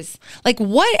swingers. Like,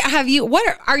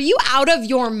 are you out of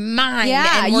your mind?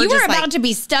 Yeah, and you were about to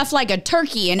be stuffed like a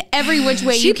turkey in every which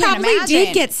way you can imagine. She probably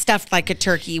did get stuffed like a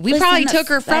turkey. We probably took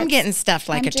her from getting stuffed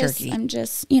like a turkey. I'm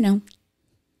just, you know.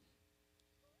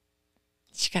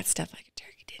 She got stuffed like a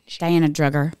turkey, didn't she? Dianna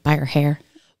drug her by her hair.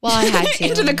 Well, I had to.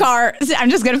 into the car. I'm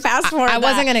just going to fast forward. I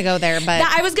wasn't going to go there, but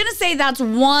I was going to say that's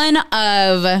one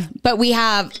of, but we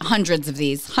have hundreds of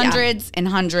these, hundreds and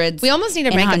hundreds. We almost need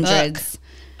to make hundreds. a book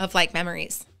of like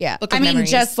memories. Yeah. Book of I mean,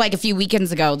 memories. just like a few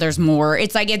weekends ago, there's more.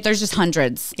 It's like, there's just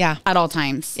hundreds. Yeah. At all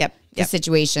times. Yep. The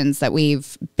situations that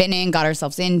we've been in, got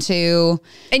ourselves into.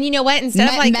 And you know what? Instead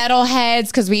of like metalheads,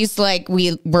 because we used to like,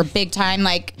 we were big time,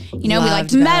 like, you know, we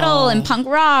liked metal and punk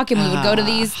rock, and we would go to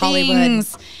these Hollywood.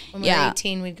 things. When we were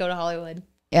 18, we'd go to Hollywood.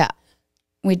 Yeah.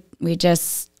 We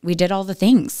did all the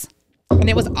things. And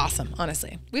it was awesome,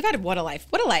 honestly. We've had what a life.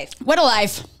 What a life. What a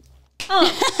life.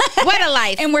 Oh, what a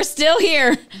life. And we're still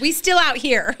here. We still out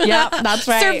here. Yep, that's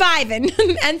right. Surviving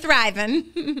and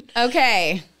thriving.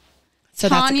 Okay. So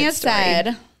Tanya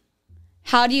said,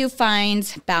 how do you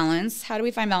find balance? How do we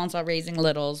find balance while raising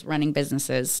littles, running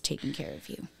businesses, taking care of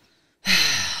you?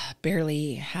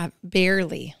 barely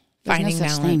There's finding no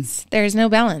such balance. thing. There's no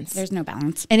balance. There's no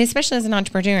balance. And especially as an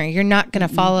entrepreneur, you're not going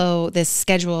to follow this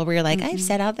schedule where you're like, I've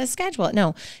set out this schedule.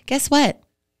 No, guess what?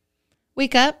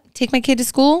 Wake up, take my kid to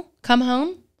school, come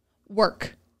home,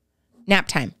 work, nap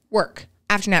time, work.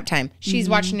 After nap time, she's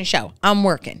watching a show. I'm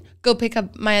working. Go pick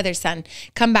up my other son.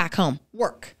 Come back home.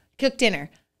 Work. Cook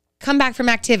dinner. Come back from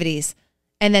activities.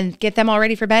 And then get them all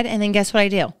ready for bed. And then guess what I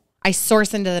do? I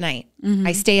source into the night.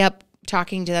 I stay up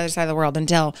talking to the other side of the world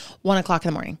until 1 o'clock in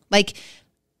the morning. Like,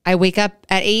 I wake up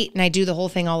at 8 and I do the whole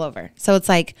thing all over. So it's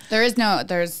like There's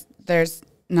not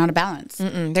a balance.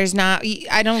 there's not.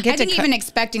 I don't get I think even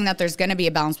expecting that there's going to be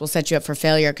a balance will set you up for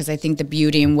failure, because I think the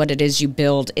beauty in what it is you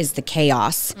build is the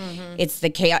chaos. It's the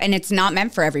chaos, and it's not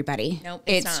meant for everybody. Nope,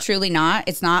 it's not. truly not.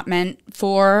 It's not meant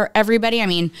for everybody. I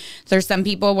mean, there's some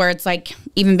people where it's like,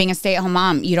 even being a stay-at-home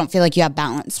mom, you don't feel like you have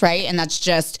balance, right? And that's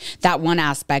just that one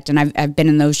aspect. And I've been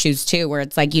in those shoes too, where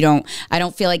it's like I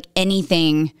don't feel like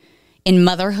anything in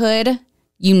motherhood,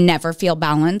 you never feel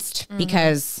balanced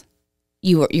because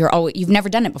you've never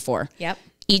done it before. Yep.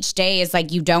 Each day is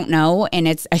like, you don't know, and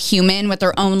it's a human with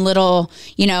their own little,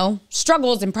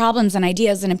 struggles and problems and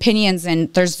ideas and opinions,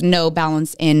 and there's no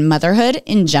balance in motherhood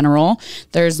in general.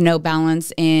 There's no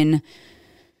balance in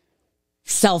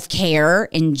self-care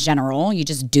in general. You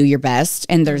just do your best,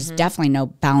 and there's definitely no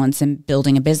balance in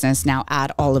building a business. Now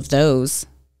add all of those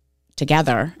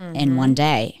together in one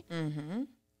day.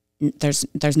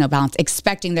 There's no balance.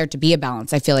 Expecting there to be a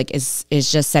balance, I feel like is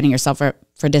just setting yourself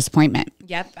for disappointment.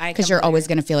 Yep. Because you're always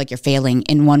going to feel like you're failing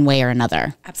in one way or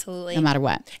another. Absolutely. No matter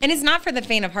what. And it's not for the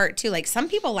faint of heart too. Like, some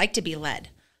people like to be led.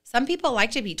 Some people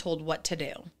like to be told what to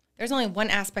do. There's only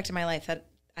one aspect of my life that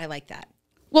I like that.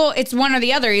 Well, it's one or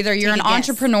the other. Either you're an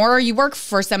entrepreneur or you work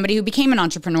for somebody who became an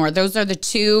entrepreneur. Those are the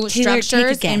two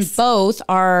structures, and both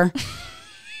are,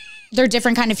 they're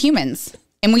different kind of humans.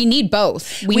 And we need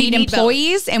both. We need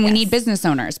employees and we need business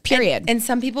owners, period. And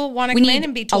some people want to come in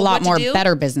and be told a lot what more to do.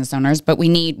 better business owners, but we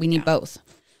need both.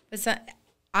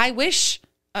 I wish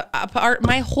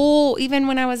even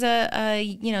when I was a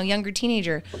younger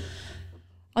teenager,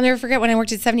 I'll never forget when I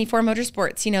worked at 74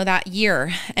 Motorsports, that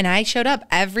year. And I showed up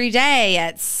every day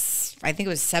at, I think it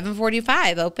was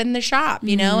 7:45, open the shop,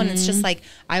 and it's just like,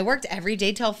 I worked every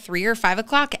day till 3 or 5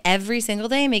 o'clock every single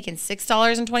day, making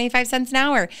 $6.25 an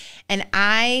hour. And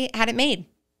I had it made.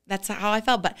 That's how I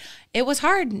felt. But it was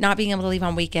hard not being able to leave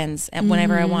on weekends and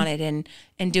whenever I wanted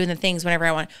and doing the things whenever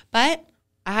I wanted. But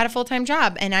I had a full-time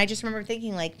job. And I just remember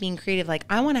thinking, like, being creative, like,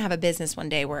 I want to have a business one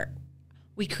day where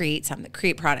we create something,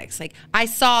 create products. Like, I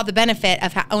saw the benefit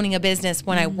of owning a business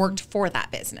when I worked for that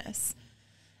business.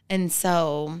 And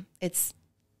so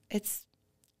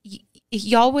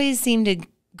you always seem to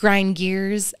grind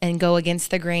gears and go against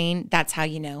the grain. That's how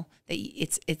you know that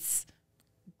it's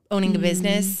owning a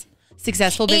business,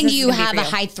 successful business. And you have a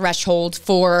high threshold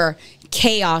for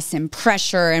chaos and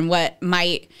pressure and what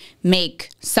might make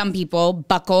some people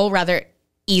buckle rather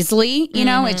easily.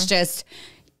 It's just,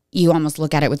 you almost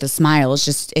look at it with a smile.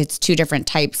 It's two different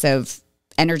types of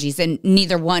energies, and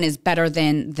neither one is better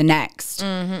than the next.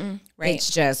 Right.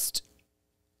 It's just,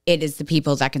 it is the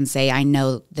people that can say, I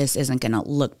know this isn't going to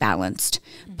look balanced,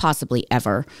 possibly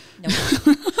ever.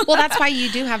 Nope. Well, that's why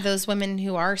you do have those women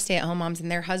who are stay-at-home moms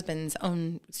and their husbands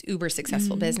own uber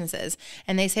successful businesses.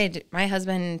 And they say, my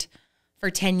husband for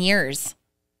 10 years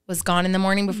was gone in the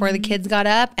morning before the kids got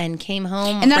up and came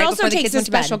home. And that also takes a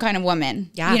special kind of woman,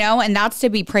 and that's to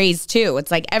be praised too. It's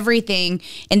like everything,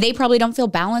 and they probably don't feel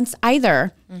balanced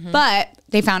either, but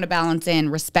they found a balance in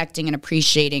respecting and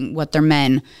appreciating what their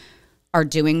men are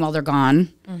doing while they're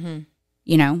gone, and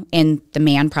the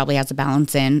man probably has a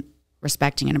balance in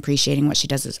respecting and appreciating what she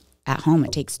does at home.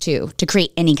 It takes two to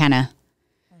create any kind of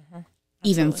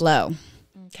even flow.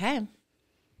 Okay.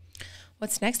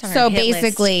 What's next on our So hit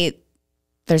basically, list?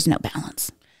 there's no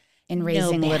balance in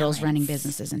raising littles, balance. running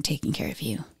businesses, and taking care of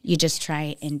you. You just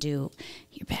try and do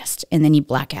your best, and then you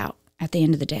black out at the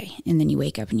end of the day, and then you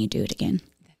wake up and you do it again.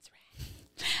 That's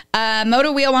right.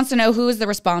 Moto Wheel wants to know who is the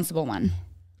responsible one.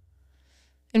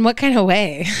 In what kind of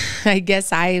way? I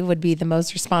guess I would be the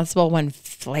most responsible one.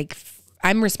 Like,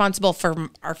 I'm responsible for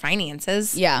our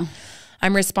finances. Yeah.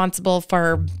 I'm responsible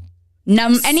for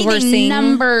Anything sourcing.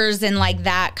 numbers and like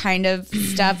that kind of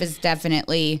stuff is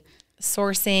definitely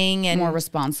sourcing and more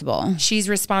responsible. She's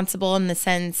responsible in the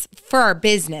sense for our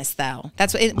business, though.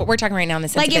 That's what we're talking right now in the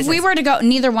sense Like of if business. we were to go,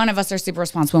 neither one of us are super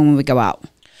responsible when we go out.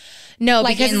 No,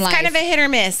 like because in it's kind life. of a hit or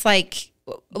miss. Like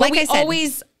We I said,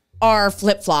 always are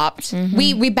flip flopped.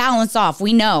 We balance off.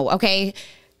 We know. Okay,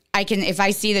 if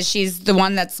I see that she's the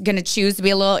one that's going to choose to be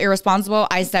a little irresponsible,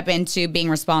 I step into being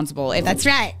responsible. That's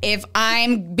right. If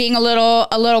I'm being a little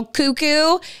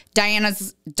cuckoo,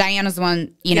 Diana's the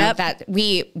one, that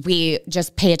we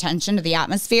just pay attention to the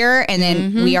atmosphere, and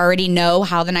then we already know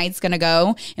how the night's going to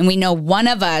go, and we know one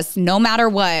of us, no matter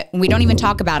what, we don't even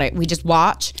talk about it. We just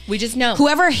watch. We just know.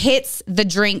 Whoever hits the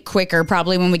drink quicker,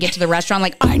 probably when we get to the restaurant,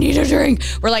 like, I need a drink.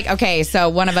 We're like, okay, so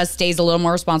one of us stays a little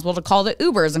more responsible to call the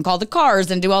Ubers and call the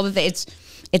cars and do all the things.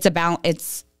 It's about,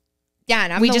 yeah,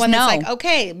 and I'm we the just one know. that's like,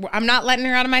 okay, I'm not letting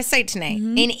her out of my sight tonight.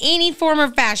 In any form or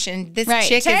fashion, this Right.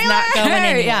 chick is not going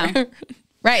anywhere. Yeah.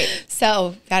 Right.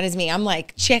 So that is me. I'm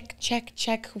like, check.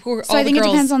 Who are So all I think the it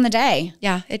girls? depends on the day.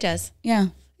 Yeah, it does. Yeah.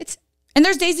 It's And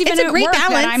there's days even It's a at great work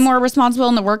balance. that I'm more responsible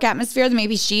in the work atmosphere than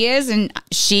maybe she is, and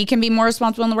she can be more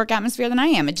responsible in the work atmosphere than I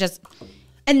am.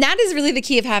 and that is really the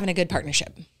key of having a good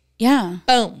partnership. Yeah.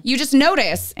 Boom. You just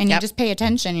notice and you Yep. just pay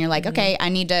attention. You're like, okay, I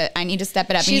need to step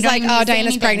it up. And you She's don't like, even need oh, to say Diana's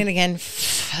anything. pregnant again.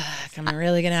 Fuck, I'm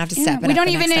really gonna have to step it up. We don't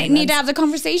the even next 9 need to months. have the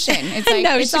conversation. It's like,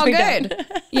 No, it's she all we good.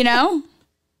 You know?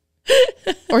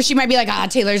 Or she might be like,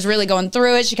 Taylor's really going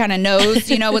through it. She kind of knows,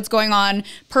 what's going on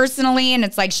personally. And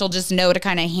it's like, she'll just know to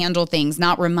kind of handle things,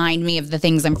 not remind me of the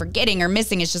things I'm forgetting or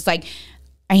missing. It's just like,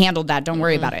 I handled that. Don't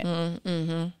worry about it.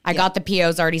 I got the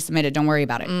POs already submitted. Don't worry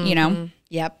about it,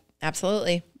 Yep,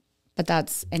 absolutely. But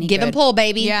that's any Give good. and pull,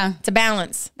 baby. Yeah. It's a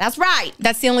balance. That's right.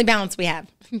 That's the only balance we have.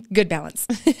 Good balance.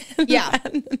 Yeah.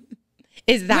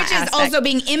 Is that Which is aspect. also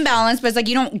being imbalanced, but it's like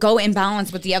you don't go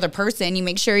imbalance with the other person. You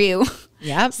make sure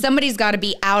Yep. somebody's got to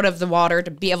be out of the water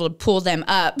to be able to pull them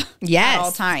up Yes. at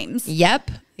all times. Yep.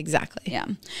 Exactly. Yeah.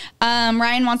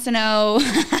 Ryan wants to know,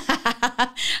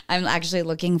 I'm actually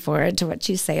looking forward to what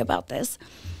you say about this.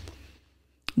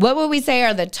 What would we say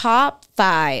are the top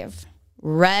 5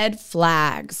 red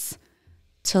flags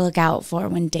to look out for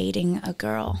when dating a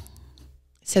girl?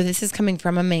 So this is coming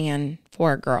from a man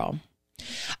for a girl.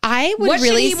 I would What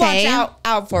really should he say watch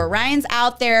out for? Ryan's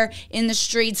out there in the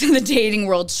streets of the dating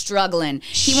world struggling.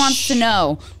 He wants to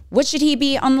know, what should he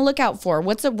be on the lookout for?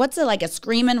 What's like a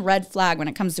screaming red flag when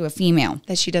it comes to a female?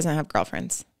 that she doesn't have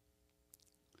girlfriends.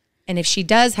 And if she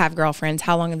does have girlfriends,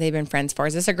 how long have they been friends for?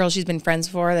 Is this a girl she's been friends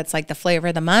for that's like the flavor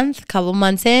of the month, a couple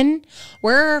months in?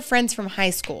 Where are her friends from high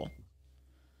school?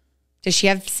 Does she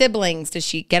have siblings? Does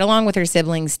she get along with her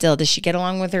siblings still? Does she get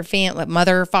along with her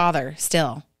mother or father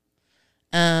still?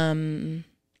 One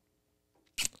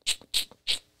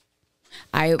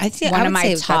I of would my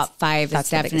say top 5 is that's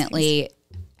the biggest definitely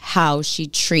how she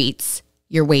treats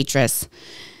your waitress.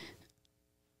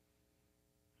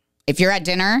 If you're at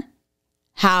dinner,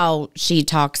 how she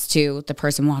talks to the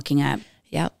person walking up.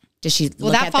 Yep. Does she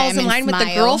Well, look that at falls them in and line with the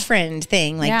smile? girlfriend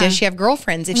thing. Like, Yeah. does she have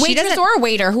girlfriends? If she Waitress doesn't, or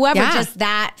waiter, whoever, Yeah. just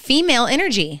that. female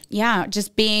energy. Yeah,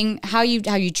 just being how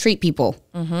you treat people.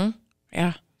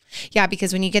 Yeah. Yeah,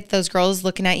 because when you get those girls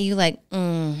looking at you like,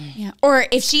 Yeah. Or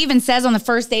if she even says on the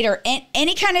first date or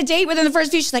any kind of date within the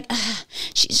first few, she's like, "Ugh,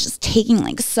 she's just taking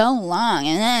like so long.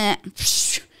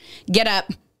 Get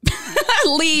up,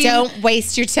 leave. don't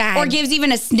waste your time. Or gives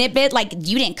even a snippet like,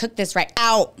 you didn't cook this right.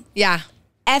 Out. yeah,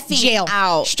 Effing Jail.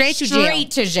 out. Straight to jail.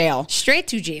 Straight to jail. straight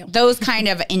to jail. Those kind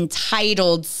of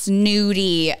entitled,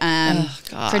 snooty, God.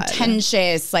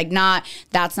 pretentious,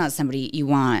 that's not somebody you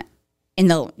want.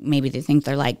 And maybe they think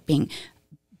they're like being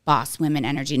boss women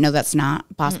energy. No, that's not.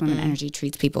 Boss women energy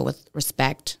treats people with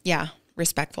respect. Yeah,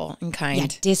 respectful and kind. Yeah,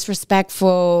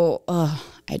 disrespectful. Ugh,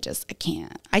 I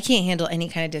can't. I can't handle any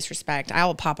kind of disrespect. I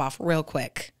will pop off real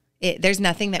quick. There's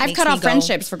nothing that I've makes cut me off go,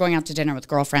 friendships for going out to dinner with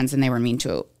girlfriends and they were mean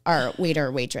to our waiter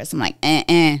or waitress. I'm like,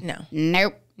 No.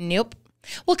 nope. Nope.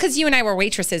 Well, because you and I were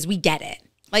waitresses, we get it.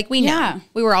 Like we know. Yeah.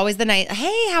 We were always the night.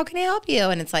 Hey, how can I help you?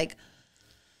 And it's like,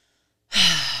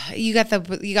 you got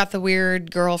the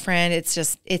weird girlfriend.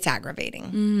 It's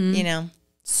aggravating. You know,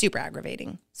 super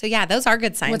aggravating. So yeah, those are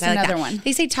good signs. What's I like another that. one?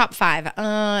 They say top 5.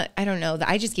 I don't know.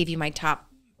 I just gave you my top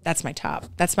That's my top.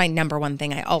 That's my number one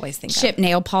thing I always think Chip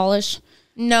nail polish.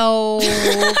 No,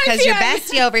 because your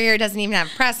bestie over here doesn't even have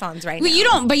press-ons right now. You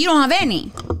don't have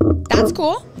any. That's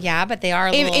cool. Yeah, but they are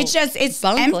a little it's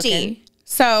empty. looking.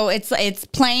 So it's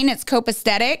plain, it's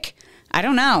copacetic. I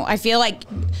don't know. I feel like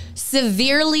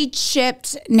severely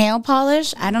chipped nail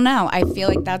polish. I don't know. I feel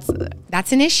like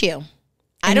that's an issue.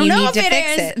 I don't know if it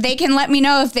is. They can let me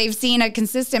know if they've seen a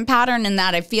consistent pattern in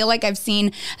that. I feel like I've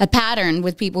seen a pattern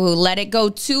with people who let it go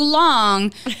too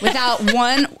long without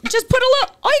one. Just put a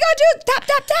little. All you gotta do is tap,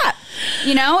 tap, tap.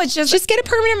 You know, it's just get a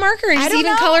permanent marker and just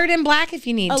even color it in black if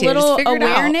you need to. A little just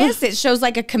awareness. It shows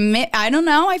like a commit. I don't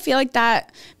know. I feel like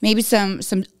that maybe some.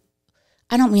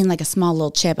 I don't mean like a small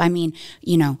little chip. I mean,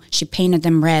 you know, she painted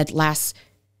them red last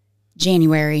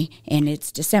January and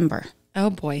it's December. Oh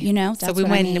boy! You know, so we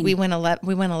went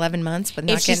 11 months, but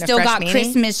not if she getting still a fresh got meeting.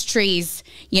 Christmas trees,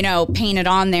 you know, painted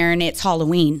on there, and it's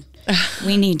Halloween.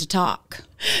 We need to talk.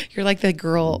 You're like the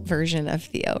girl version of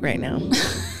Theo right now.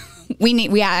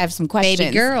 We have some questions,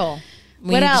 baby girl.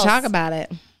 We need to talk about it.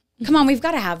 Come on, we've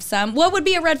got to have some. What would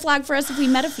be a red flag for us if we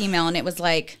met a female and it was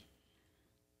like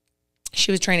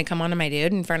she was trying to come onto my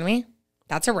dude in front of me?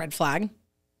 That's a red flag.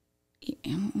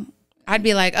 I'd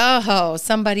be like, oh,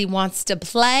 somebody wants to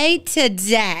play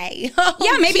today.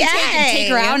 Yeah, maybe take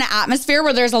her out in an atmosphere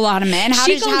where there's a lot of men.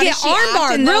 She gonna get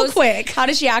armbarred real quick. How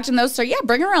does she act in those? So yeah,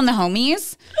 bring her around the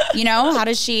homies. You know, how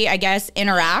does she, I guess,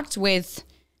 interact with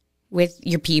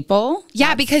your people?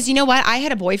 Yeah, because you know what? I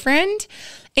had a boyfriend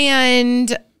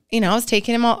and, you know, I was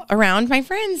taking him all around my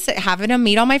friends, having him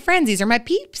meet all my friends. These are my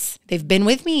peeps. They've been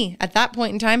with me at that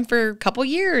point in time for a couple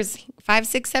years, 5,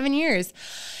 6, 7 years.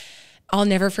 I'll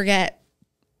never forget.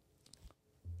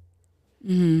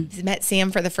 Met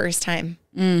Sam for the first time.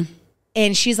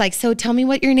 And she's like, so tell me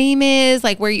what your name is.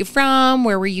 Like, where are you from?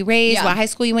 Where were you raised? What high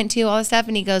school you went to? All this stuff.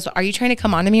 And he goes, are you trying to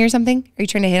come on to me or something? Are you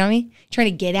trying to hit on me? Trying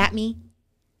to get at me?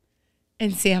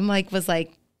 And Sam was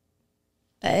like,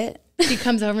 what? She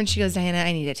comes over and she goes, Diana,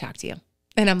 I need to talk to you.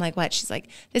 And I'm like, what? She's like,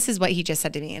 this is what he just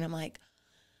said to me. And I'm like,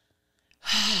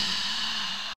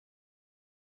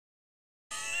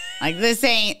 like, that's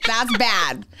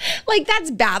bad. Like, that's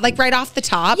bad. Like, right off the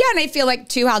top. Yeah, and I feel like,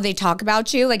 too, how they talk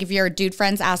about you. Like, if you're a dude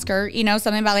friends, ask her, you know,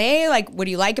 something about, like, hey, like, what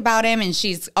do you like about him? And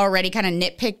she's already kind of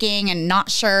nitpicking and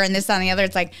not sure and this, that, and the other.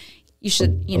 It's like, you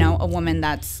should, you know, a woman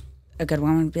that's a good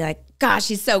woman would be like, gosh,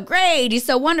 he's so great. He's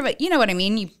so wonderful. You know what I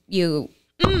mean?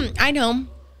 I know.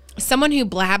 Someone who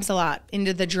blabs a lot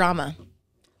into the drama.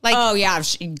 Like, oh yeah,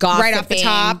 right off the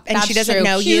top, and she doesn't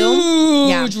know you.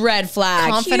 Huge red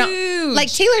flag. Confidant. Huge.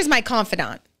 Like, Taylor's my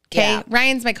confidant. Okay, Yeah.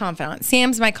 Ryan's my confidant.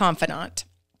 Sam's my confidant.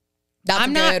 That's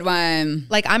a good one.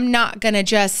 Like, I'm not gonna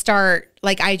just start.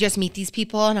 Like, I just meet these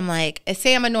people, and I'm like,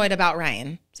 say I'm annoyed about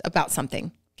Ryan about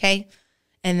something. Okay,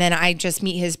 and then I just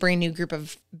meet his brand new group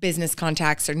of business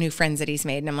contacts or new friends that he's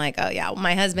made, and I'm like, oh yeah, well,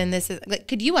 my husband. This is like,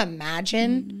 could you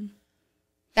imagine?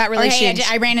 That relationship.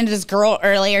 Hey, I ran into this girl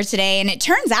earlier today, and it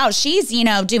turns out she's, you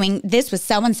know, doing this with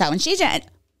so-and-so, and she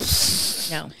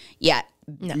just... No. Yeah.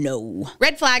 No.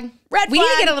 Red flag. Red We flag.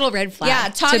 need to get a little red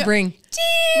flag to bring.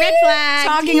 Red flag.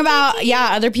 Talking about,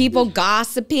 other people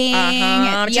gossiping.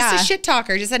 Just a shit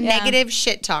talker. Just a negative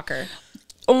shit talker.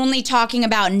 Only talking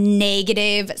about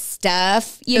negative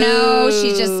stuff, you know.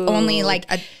 She's just only like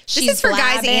this is for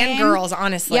guys and girls,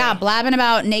 honestly. Yeah, blabbing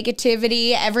about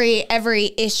negativity.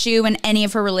 Every issue in any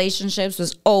of her relationships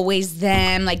was always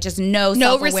them. Like, just no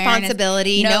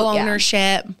responsibility, no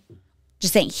ownership.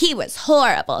 Just saying he was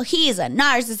horrible. He's a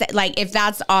narcissist. Like, if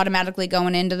that's automatically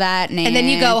going into that, and then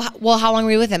you go, well, how long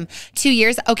were you with him? 2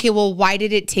 years. Okay, well, why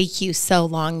did it take you so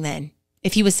long then?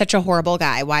 If he was such a horrible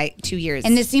guy, why 2 years?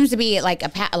 And this seems to be like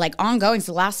ongoing.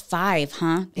 So the last 5,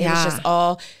 huh? Yeah. It's just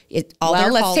all their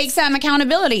let's faults. take some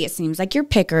accountability. It seems like your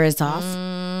picker is off.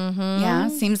 Yeah.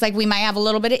 Seems like we might have a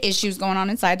little bit of issues going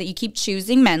on inside that you keep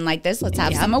choosing men like this. Let's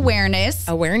have some awareness.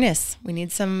 We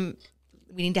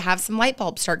need to have some light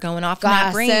bulbs start going off in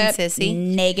that brain,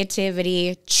 sissy.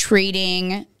 Negativity,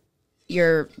 treating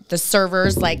the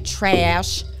servers like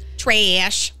trash.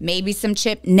 Maybe some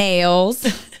chipped nails.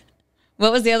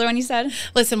 What was the other one you said?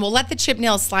 Listen, we'll let the chip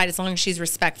nails slide as long as she's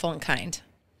respectful and kind.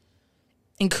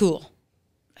 And cool.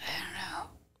 I don't know.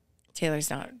 Taylor's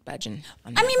not budging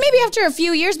on that. I mean, maybe after a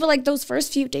few years, but like those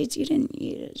first few dates, you didn't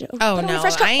Oh, no.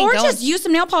 Or just use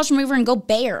some nail polish remover and go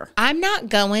bare. I'm not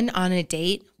going on a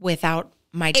date without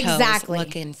my toes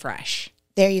looking fresh.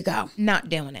 There you go. Not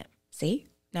doing it. See?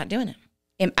 Not doing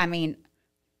it. I mean,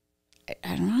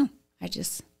 I don't know. I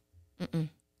just...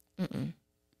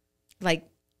 Like...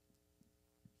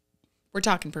 We're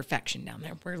talking perfection down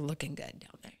there. We're looking good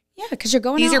down there. Yeah, because you're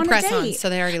going These out are on press a date. ons, so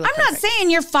they already look I'm not perfect. saying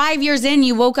you're 5 years in,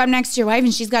 you woke up next to your wife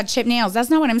and she's got chipped nails. That's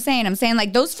not what I'm saying. I'm saying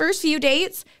like those first few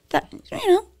dates that,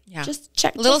 just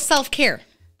check. Little self-care.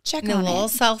 Check A on little it.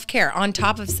 self-care on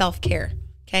top of self-care.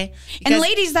 Okay. And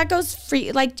ladies, that goes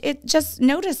free. Like it, just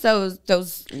notice those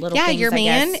little things. Your I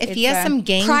man, guess. if he has some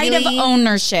gangly... Pride of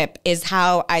ownership is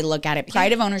how I look at it.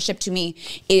 Pride of ownership to me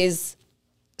is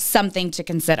something to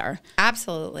consider.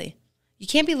 Absolutely. You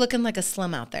can't be looking like a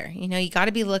slum out there. You got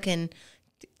to be looking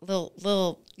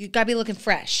little. You got to be looking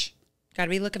fresh. Got to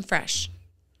be looking fresh.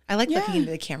 I like looking into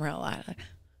the camera a lot.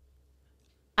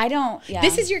 I don't. Yeah.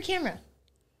 This is your camera.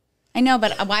 I know,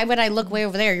 but why would I look way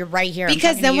over there? You're right here.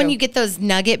 Because then when you get those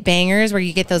nugget bangers where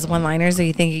you get those one-liners, or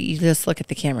you think you just look at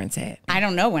the camera and say it. I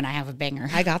don't know when I have a banger.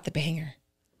 I got the banger.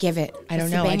 Give it. I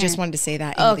don't know. I just wanted to say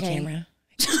that into the camera.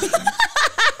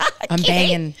 I'm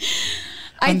banging.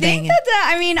 I think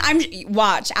I'm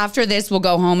watch after this. We'll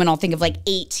go home and I'll think of like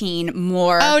 18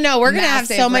 more. Oh no, we're gonna have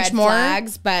so much more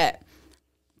flags, but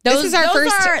those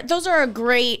are those are a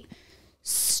great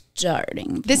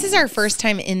starting. This is our first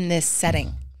time in this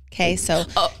setting. Okay, so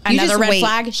another red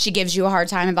flag. She gives you a hard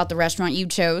time about the restaurant you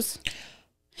chose.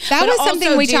 That was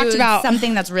something we talked about.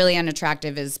 Something that's really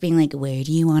unattractive is being like, "Where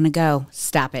do you want to go?"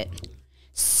 Stop it.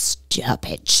 Stop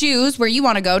it. Choose where you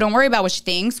want to go. Don't worry about what she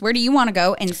thinks. Where do you want to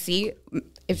go? And see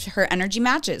if her energy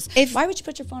matches. Why would you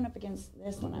put your phone up against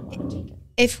this when I want to take it?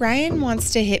 If Ryan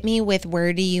wants to hit me with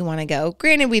where do you want to go,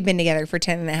 granted we've been together for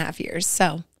 10 and a half years,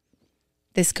 so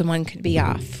this one could be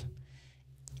off.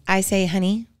 I say,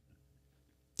 honey,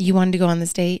 you wanted to go on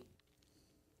this date?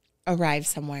 Arrive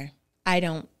somewhere. I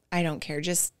don't care.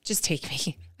 Just take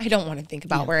me. I don't want to think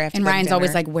about where I have to go. And Ryan's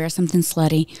always like, wear something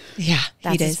slutty. Yeah,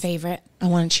 that's his favorite. I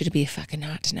want you to be fucking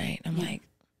hot tonight. I'm like,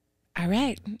 all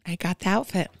right, I got the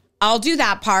outfit. I'll do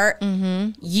that part.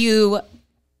 Mm-hmm. You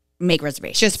make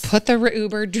reservations. Just put the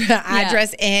Uber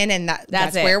address in, and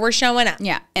that's where we're showing up.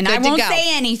 Yeah, and I won't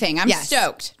say anything. I'm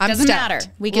stoked. Doesn't matter.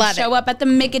 We can show up at the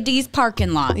Mickey D's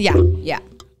parking lot. Yeah. Yeah.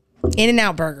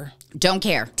 In-N-Out Burger. Don't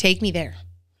care. Take me there.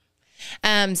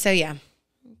 So yeah.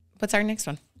 What's our next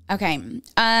one? Okay.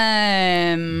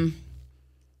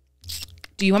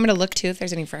 Do you want me to look too if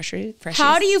there's any freshies?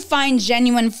 How do you find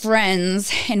genuine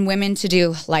friends and women to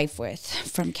do life with?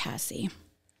 From Cassie.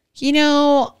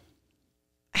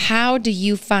 How do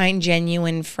you find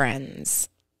genuine friends?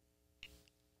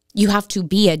 You have to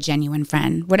be a genuine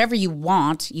friend. Whatever you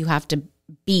want, you have to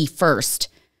be first.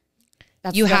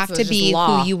 You have to be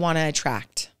who you want to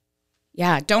attract.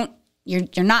 Yeah, you're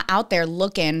not out there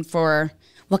looking for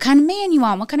what kind of man you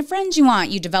want, what kind of friends you want.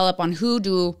 You develop on who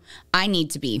do I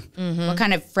need to be? Mm-hmm. What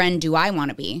kind of friend do I want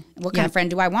to be? What kind of friend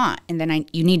do I want? And then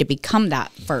you need to become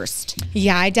that first.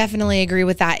 Yeah, I definitely agree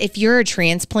with that. If you're a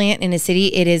transplant in a city,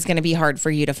 it is going to be hard for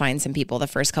you to find some people the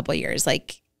first couple of years.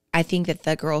 Like, I think that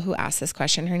the girl who asked this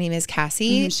question, her name is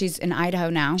Cassie. Mm-hmm. She's in Idaho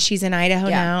now. She's in Idaho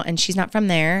now, and she's not from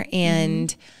there.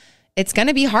 And it's going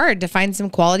to be hard to find some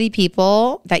quality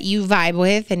people that you vibe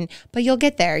with, but you'll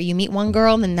get there. You meet one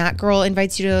girl, and then that girl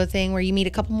invites you to a thing where you meet a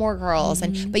couple more girls,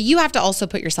 but you have to also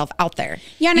put yourself out there.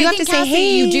 Yeah, and you I have think, to say, Cassie,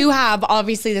 hey, you do have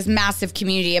obviously this massive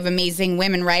community of amazing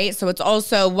women, right? So it's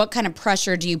also what kind of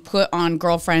pressure do you put on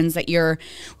girlfriends that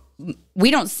we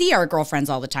don't see our girlfriends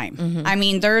all the time. I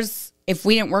mean, if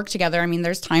we didn't work together, I mean,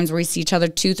 there's times where we see each other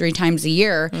 2-3 times a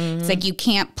year. It's like you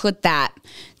can't put that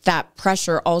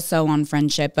pressure also on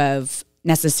friendship of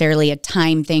necessarily a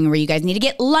time thing where you guys need to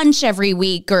get lunch every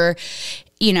week or,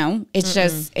 it's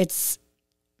just, it's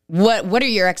what are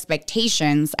your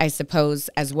expectations, I suppose,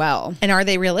 as well. And are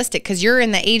they realistic? Because you're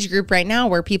in the age group right now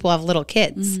where people have little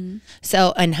kids.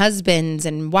 So, and husbands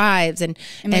and wives and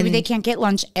maybe they can't get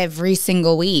lunch every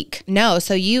single week. No.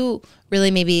 So you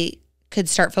really maybe could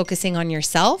start focusing on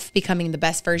yourself, becoming the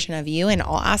best version of you in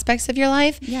all aspects of your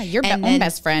life. Yeah, your own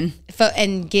best friend.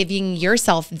 And giving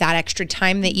yourself that extra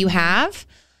time that you have.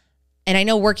 And I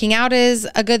know working out is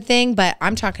a good thing, but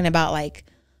I'm talking about like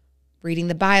reading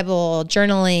the Bible,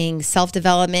 journaling,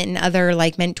 self-development, and other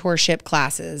like mentorship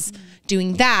classes.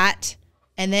 Doing that,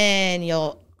 and then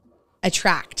you'll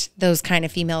attract those kind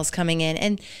of females coming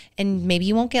in. And maybe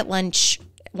you won't get lunch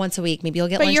once a week. Maybe you'll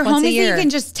get lunch once a year. But your homies you can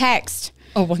just text.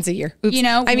 Oh, once a year. Oops.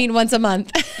 I mean, once a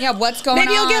month. Yeah, what's going on?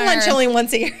 Maybe you'll get lunch only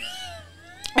once a year.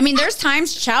 I mean, there's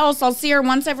times, Chels, I'll see her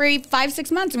once every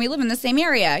 5-6 months, and we live in the same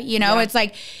area. It's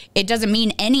like, it doesn't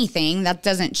mean anything. That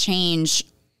doesn't change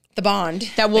the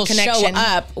bond. That will show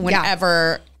up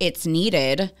whenever it's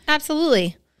needed.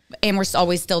 Absolutely. And we're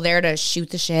always still there to shoot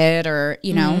the shit or,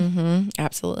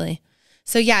 Absolutely.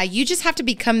 So, yeah, you just have to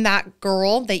become that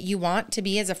girl that you want to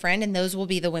be as a friend, and those will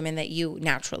be the women that you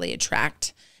naturally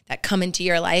attract. that come into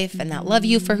your life and that love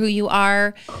you for who you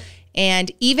are.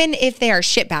 And even if they are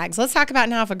shitbags, let's talk about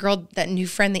now if a girl, that new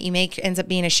friend that you make ends up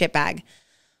being a shitbag.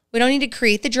 We don't need to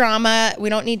create the drama. We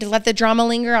don't need to let the drama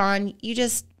linger on. You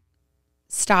just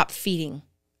stop feeding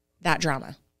that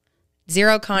drama.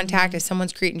 Zero contact. If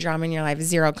someone's creating drama in your life,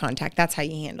 zero contact. That's how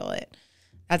you handle it.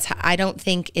 That's how, I don't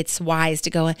think it's wise to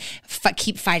go and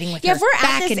keep fighting with her. Yeah, if we're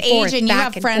back at this and age forth, and you have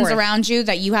back and friends forth. around you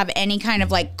that you have any kind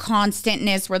of like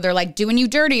constantness where they're like doing you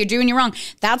dirty or doing you wrong,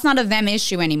 that's not a them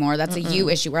issue anymore. That's a you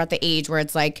issue. We're at the age where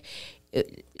it's like,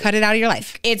 cut it out of your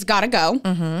life. it's got to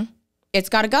go. It's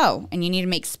got to go. And you need to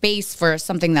make space for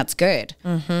something that's good.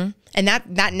 And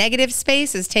that negative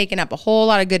space is taking up a whole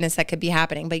lot of goodness that could be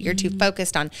happening, but you're too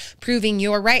focused on proving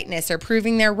your rightness or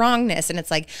proving their wrongness. And it's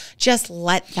like, just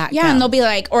let that go. Yeah, and they'll be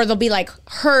like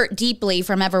hurt deeply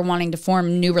from ever wanting to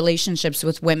form new relationships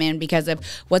with women because of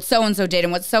what so-and-so did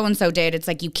and what so-and-so did. It's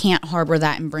like you can't harbor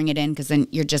that and bring it in because then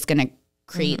you're just going to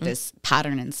create this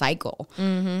pattern and cycle.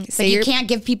 So you can't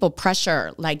give people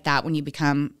pressure like that when you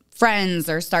become friends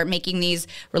or start making these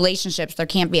relationships. There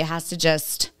can't be. It has to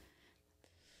just...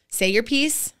 say your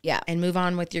piece, Yeah. and move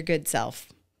on with your good self.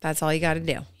 That's all you got to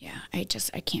do. Yeah, I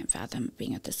can't fathom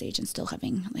being at this age and still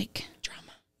having like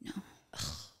Drama. no.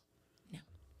 No.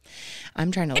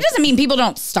 I'm trying to. It doesn't mean people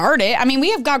don't start it. I mean,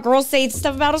 we have got girls say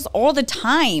stuff about us all the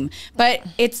time, but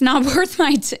it's not worth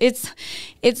my.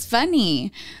 It's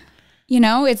funny, you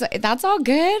know. That's all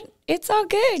good. It's all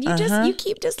good. You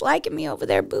keep disliking me over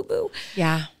there, boo boo.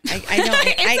 Yeah, I don't.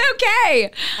 It's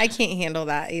okay. I can't handle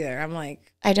that either. I'm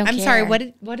like, I don't. I'm care.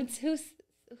 sorry.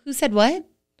 Who said what?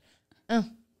 Oh,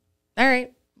 all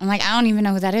right. I'm like, I don't even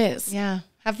know who that is. Yeah,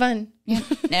 have fun. Yeah,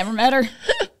 never met her.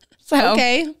 So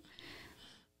okay.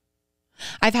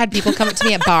 I've had people come up to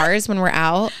me at bars when we're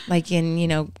out, like in,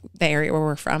 the area where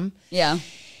we're from. Yeah.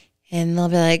 And they'll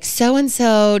be like,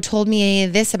 so-and-so told me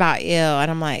this about you.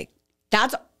 And I'm like,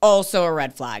 That's also a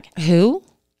red flag. who?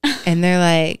 And they're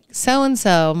like,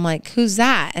 so-and-so. I'm like, who's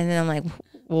that? And then I'm like,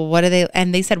 well, what are they?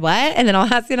 And they said, what? And then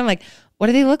I'll ask you, and I'm like, what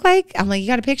do they look like? I'm like, you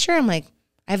got a picture? I'm like,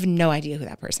 I have no idea who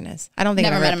that person is. I don't think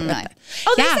Never I've met ever him in my met life.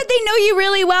 Oh, they said they know you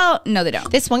really well. No, they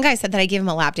don't. This one guy said that I gave him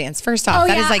a lap dance. First off,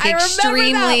 that is like I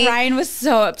extremely. remember that. Ryan was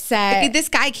so upset. This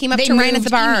guy came up They to Ryan at the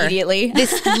moved bar immediately.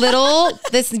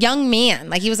 This young man,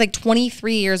 like he was like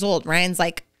 23 years old. Ryan's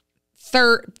like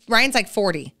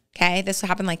 40. Okay. This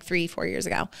happened like 3-4 years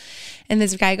ago. And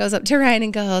this guy goes up to Ryan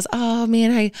and goes, oh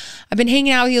man, I've been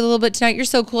hanging out with you a little bit tonight. You're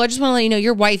so cool. I just want to let you know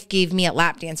your wife gave me a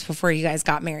lap dance before you guys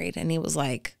got married. And he was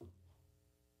like,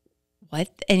 what?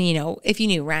 And if you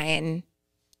knew Ryan,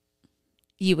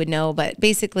 you would know. But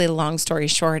basically the long story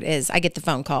short is I get the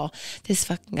phone call. This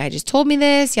fucking guy just told me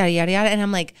this, yada, yada, yada. And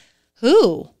I'm like,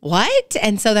 who? What?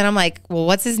 And so then I'm like, well,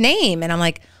 what's his name? And I'm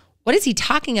like, what is he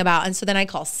talking about? And so then I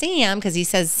call Sam because he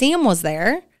says Sam was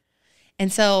there. And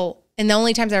the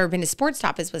only times I've ever been to Sports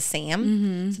Top is with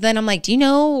Sam. So then I'm like, do you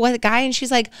know what guy? And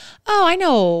she's like, oh, I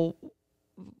know.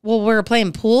 Well, we're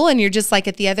playing pool and you're just like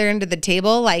at the other end of the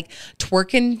table, like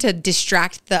twerking to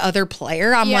distract the other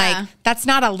player. I'm like, that's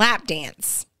not a lap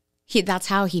dance. That's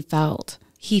how he felt.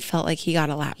 He felt like he got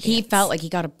a lap dance. He felt like he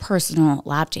got a personal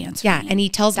lap dance. Yeah. And he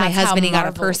tells my That's how husband he got a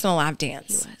marveled personal lap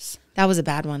dance. he was. That was a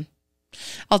bad one.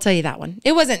 I'll tell you that one.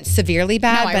 It wasn't severely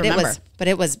bad, No, I but remember.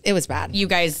 it was bad. You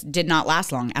guys did not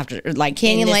last long after, like,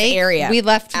 Canyon in this Lake area. We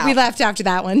left after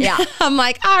that one. Yeah. I'm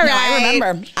like, all right.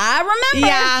 No, I remember.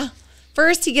 Yeah.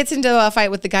 First, he gets into a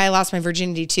fight with the guy I lost my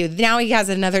virginity to. Now he has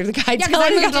another guy Yeah, because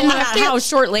telling I him moved to into left that house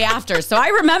shortly after, so I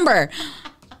remember.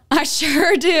 I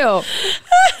sure do.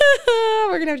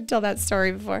 We're going to have to tell that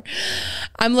story before.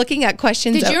 I'm looking at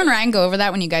questions. Did you and Ryan go over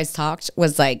that when you guys talked?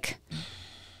 Was like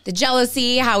the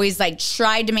jealousy, how he's like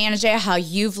tried to manage it, how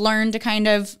you've learned to kind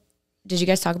of. Did you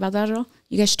guys talk about that at all?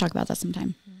 You guys should talk about that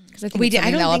sometime. Because I think it's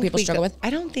something that a lot of people struggle with. I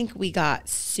don't think we got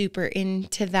super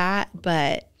into that,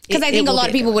 but. Because I think a lot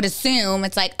of people would assume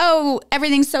it's like, oh,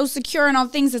 everything's so secure and all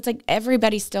things. It's like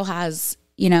everybody still has,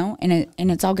 and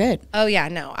it's all good. Oh yeah,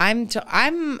 no,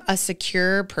 I'm a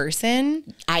secure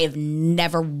person. I have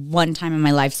never one time in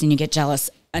my life seen you get jealous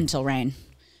until Ryan.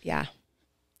 Yeah,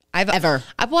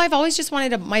 I've always just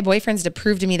wanted my boyfriends to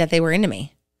prove to me that they were into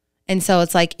me, and so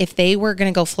it's like if they were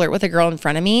gonna go flirt with a girl in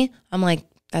front of me, I'm like,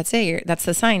 that's it. That's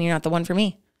the sign. You're not the one for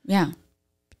me. Yeah.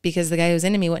 Because the guy who's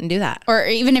into me wouldn't do that. Or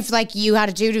even if like you had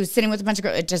a dude who was sitting with a bunch of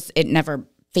girls, it never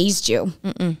fazed you.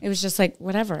 It was just like,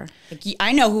 whatever. Like,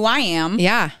 I know who I am.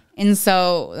 Yeah. And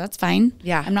so that's fine.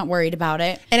 Yeah. I'm not worried about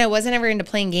it. And I wasn't ever into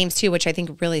playing games too, which I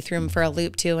think really threw him for a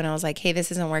loop too. And I was like, hey,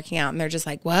 this isn't working out. And they're just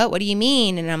like, what? What do you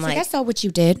mean? And I'm like, I saw what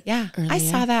you did. Yeah. Earlier. I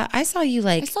saw that. I saw you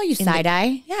side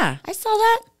eye. Yeah. I saw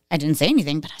that. I didn't say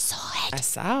anything, but I saw it. I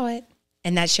saw it.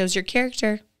 And that shows your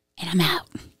character. And I'm out.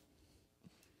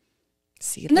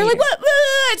 See you And they're later. like, what?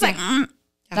 It's like,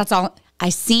 that's all. I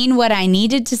seen what I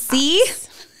needed to see.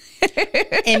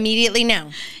 Immediately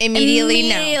no. Immediately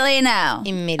no. no.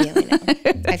 Immediately no.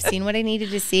 I've seen what I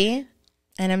needed to see,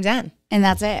 and I'm done. And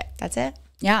that's it. That's it.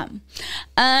 Yeah.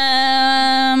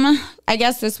 I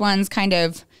guess this one's kind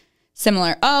of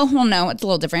similar. Oh, well, no, it's a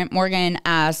little different. Morgan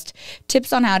asked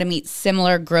tips on how to meet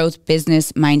similar growth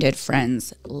business-minded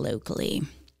friends locally.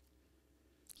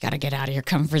 Got to get out of your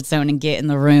comfort zone and get in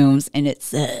the rooms, and it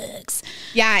sucks.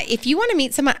 Yeah, if you want to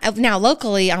meet someone now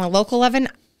locally on a local level,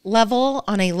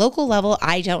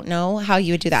 I don't know how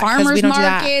you would do that. Farmers we don't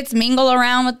markets, mingle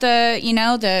around with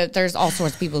there's all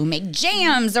sorts of people who make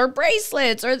jams or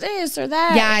bracelets or this or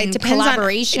that. Yeah, it and depends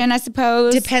collaboration, I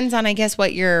suppose. Depends on, I guess,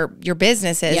 what your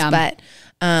business is, but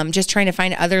just trying to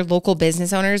find other local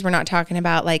business owners. We're not talking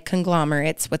about like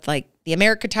conglomerates with like the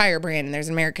America Tire brand, and there's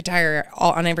America Tire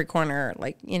all on every corner.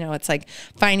 Like, it's like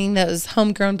finding those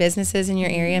homegrown businesses in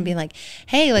your area and being like,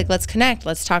 hey, like, let's connect.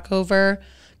 Let's talk over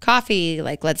coffee.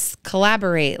 Like, let's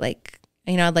collaborate. Like,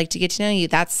 I'd like to get to know you.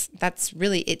 That's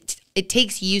really it. It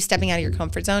takes you stepping out of your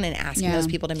comfort zone and asking those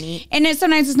people to meet. And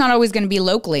sometimes it's not always going to be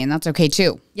locally, and that's okay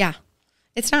too. Yeah.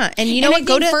 It's not. And you know what?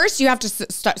 First, you have to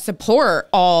support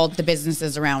all the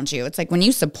businesses around you. It's like when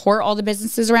you support all the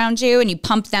businesses around you and you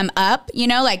pump them up,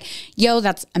 like, yo,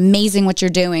 that's amazing what you're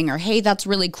doing. Or, hey, that's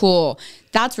really cool.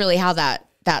 That's really how that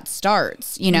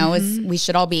starts, is we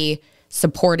should all be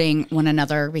supporting one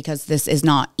another because this is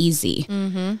not easy.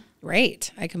 Mm-hmm.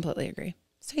 Right. I completely agree.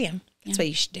 So, that's what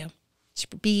you should do.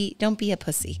 Don't be a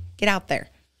pussy. Get out there.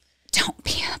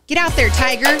 Get out there,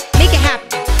 Tiger. Make it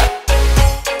happen.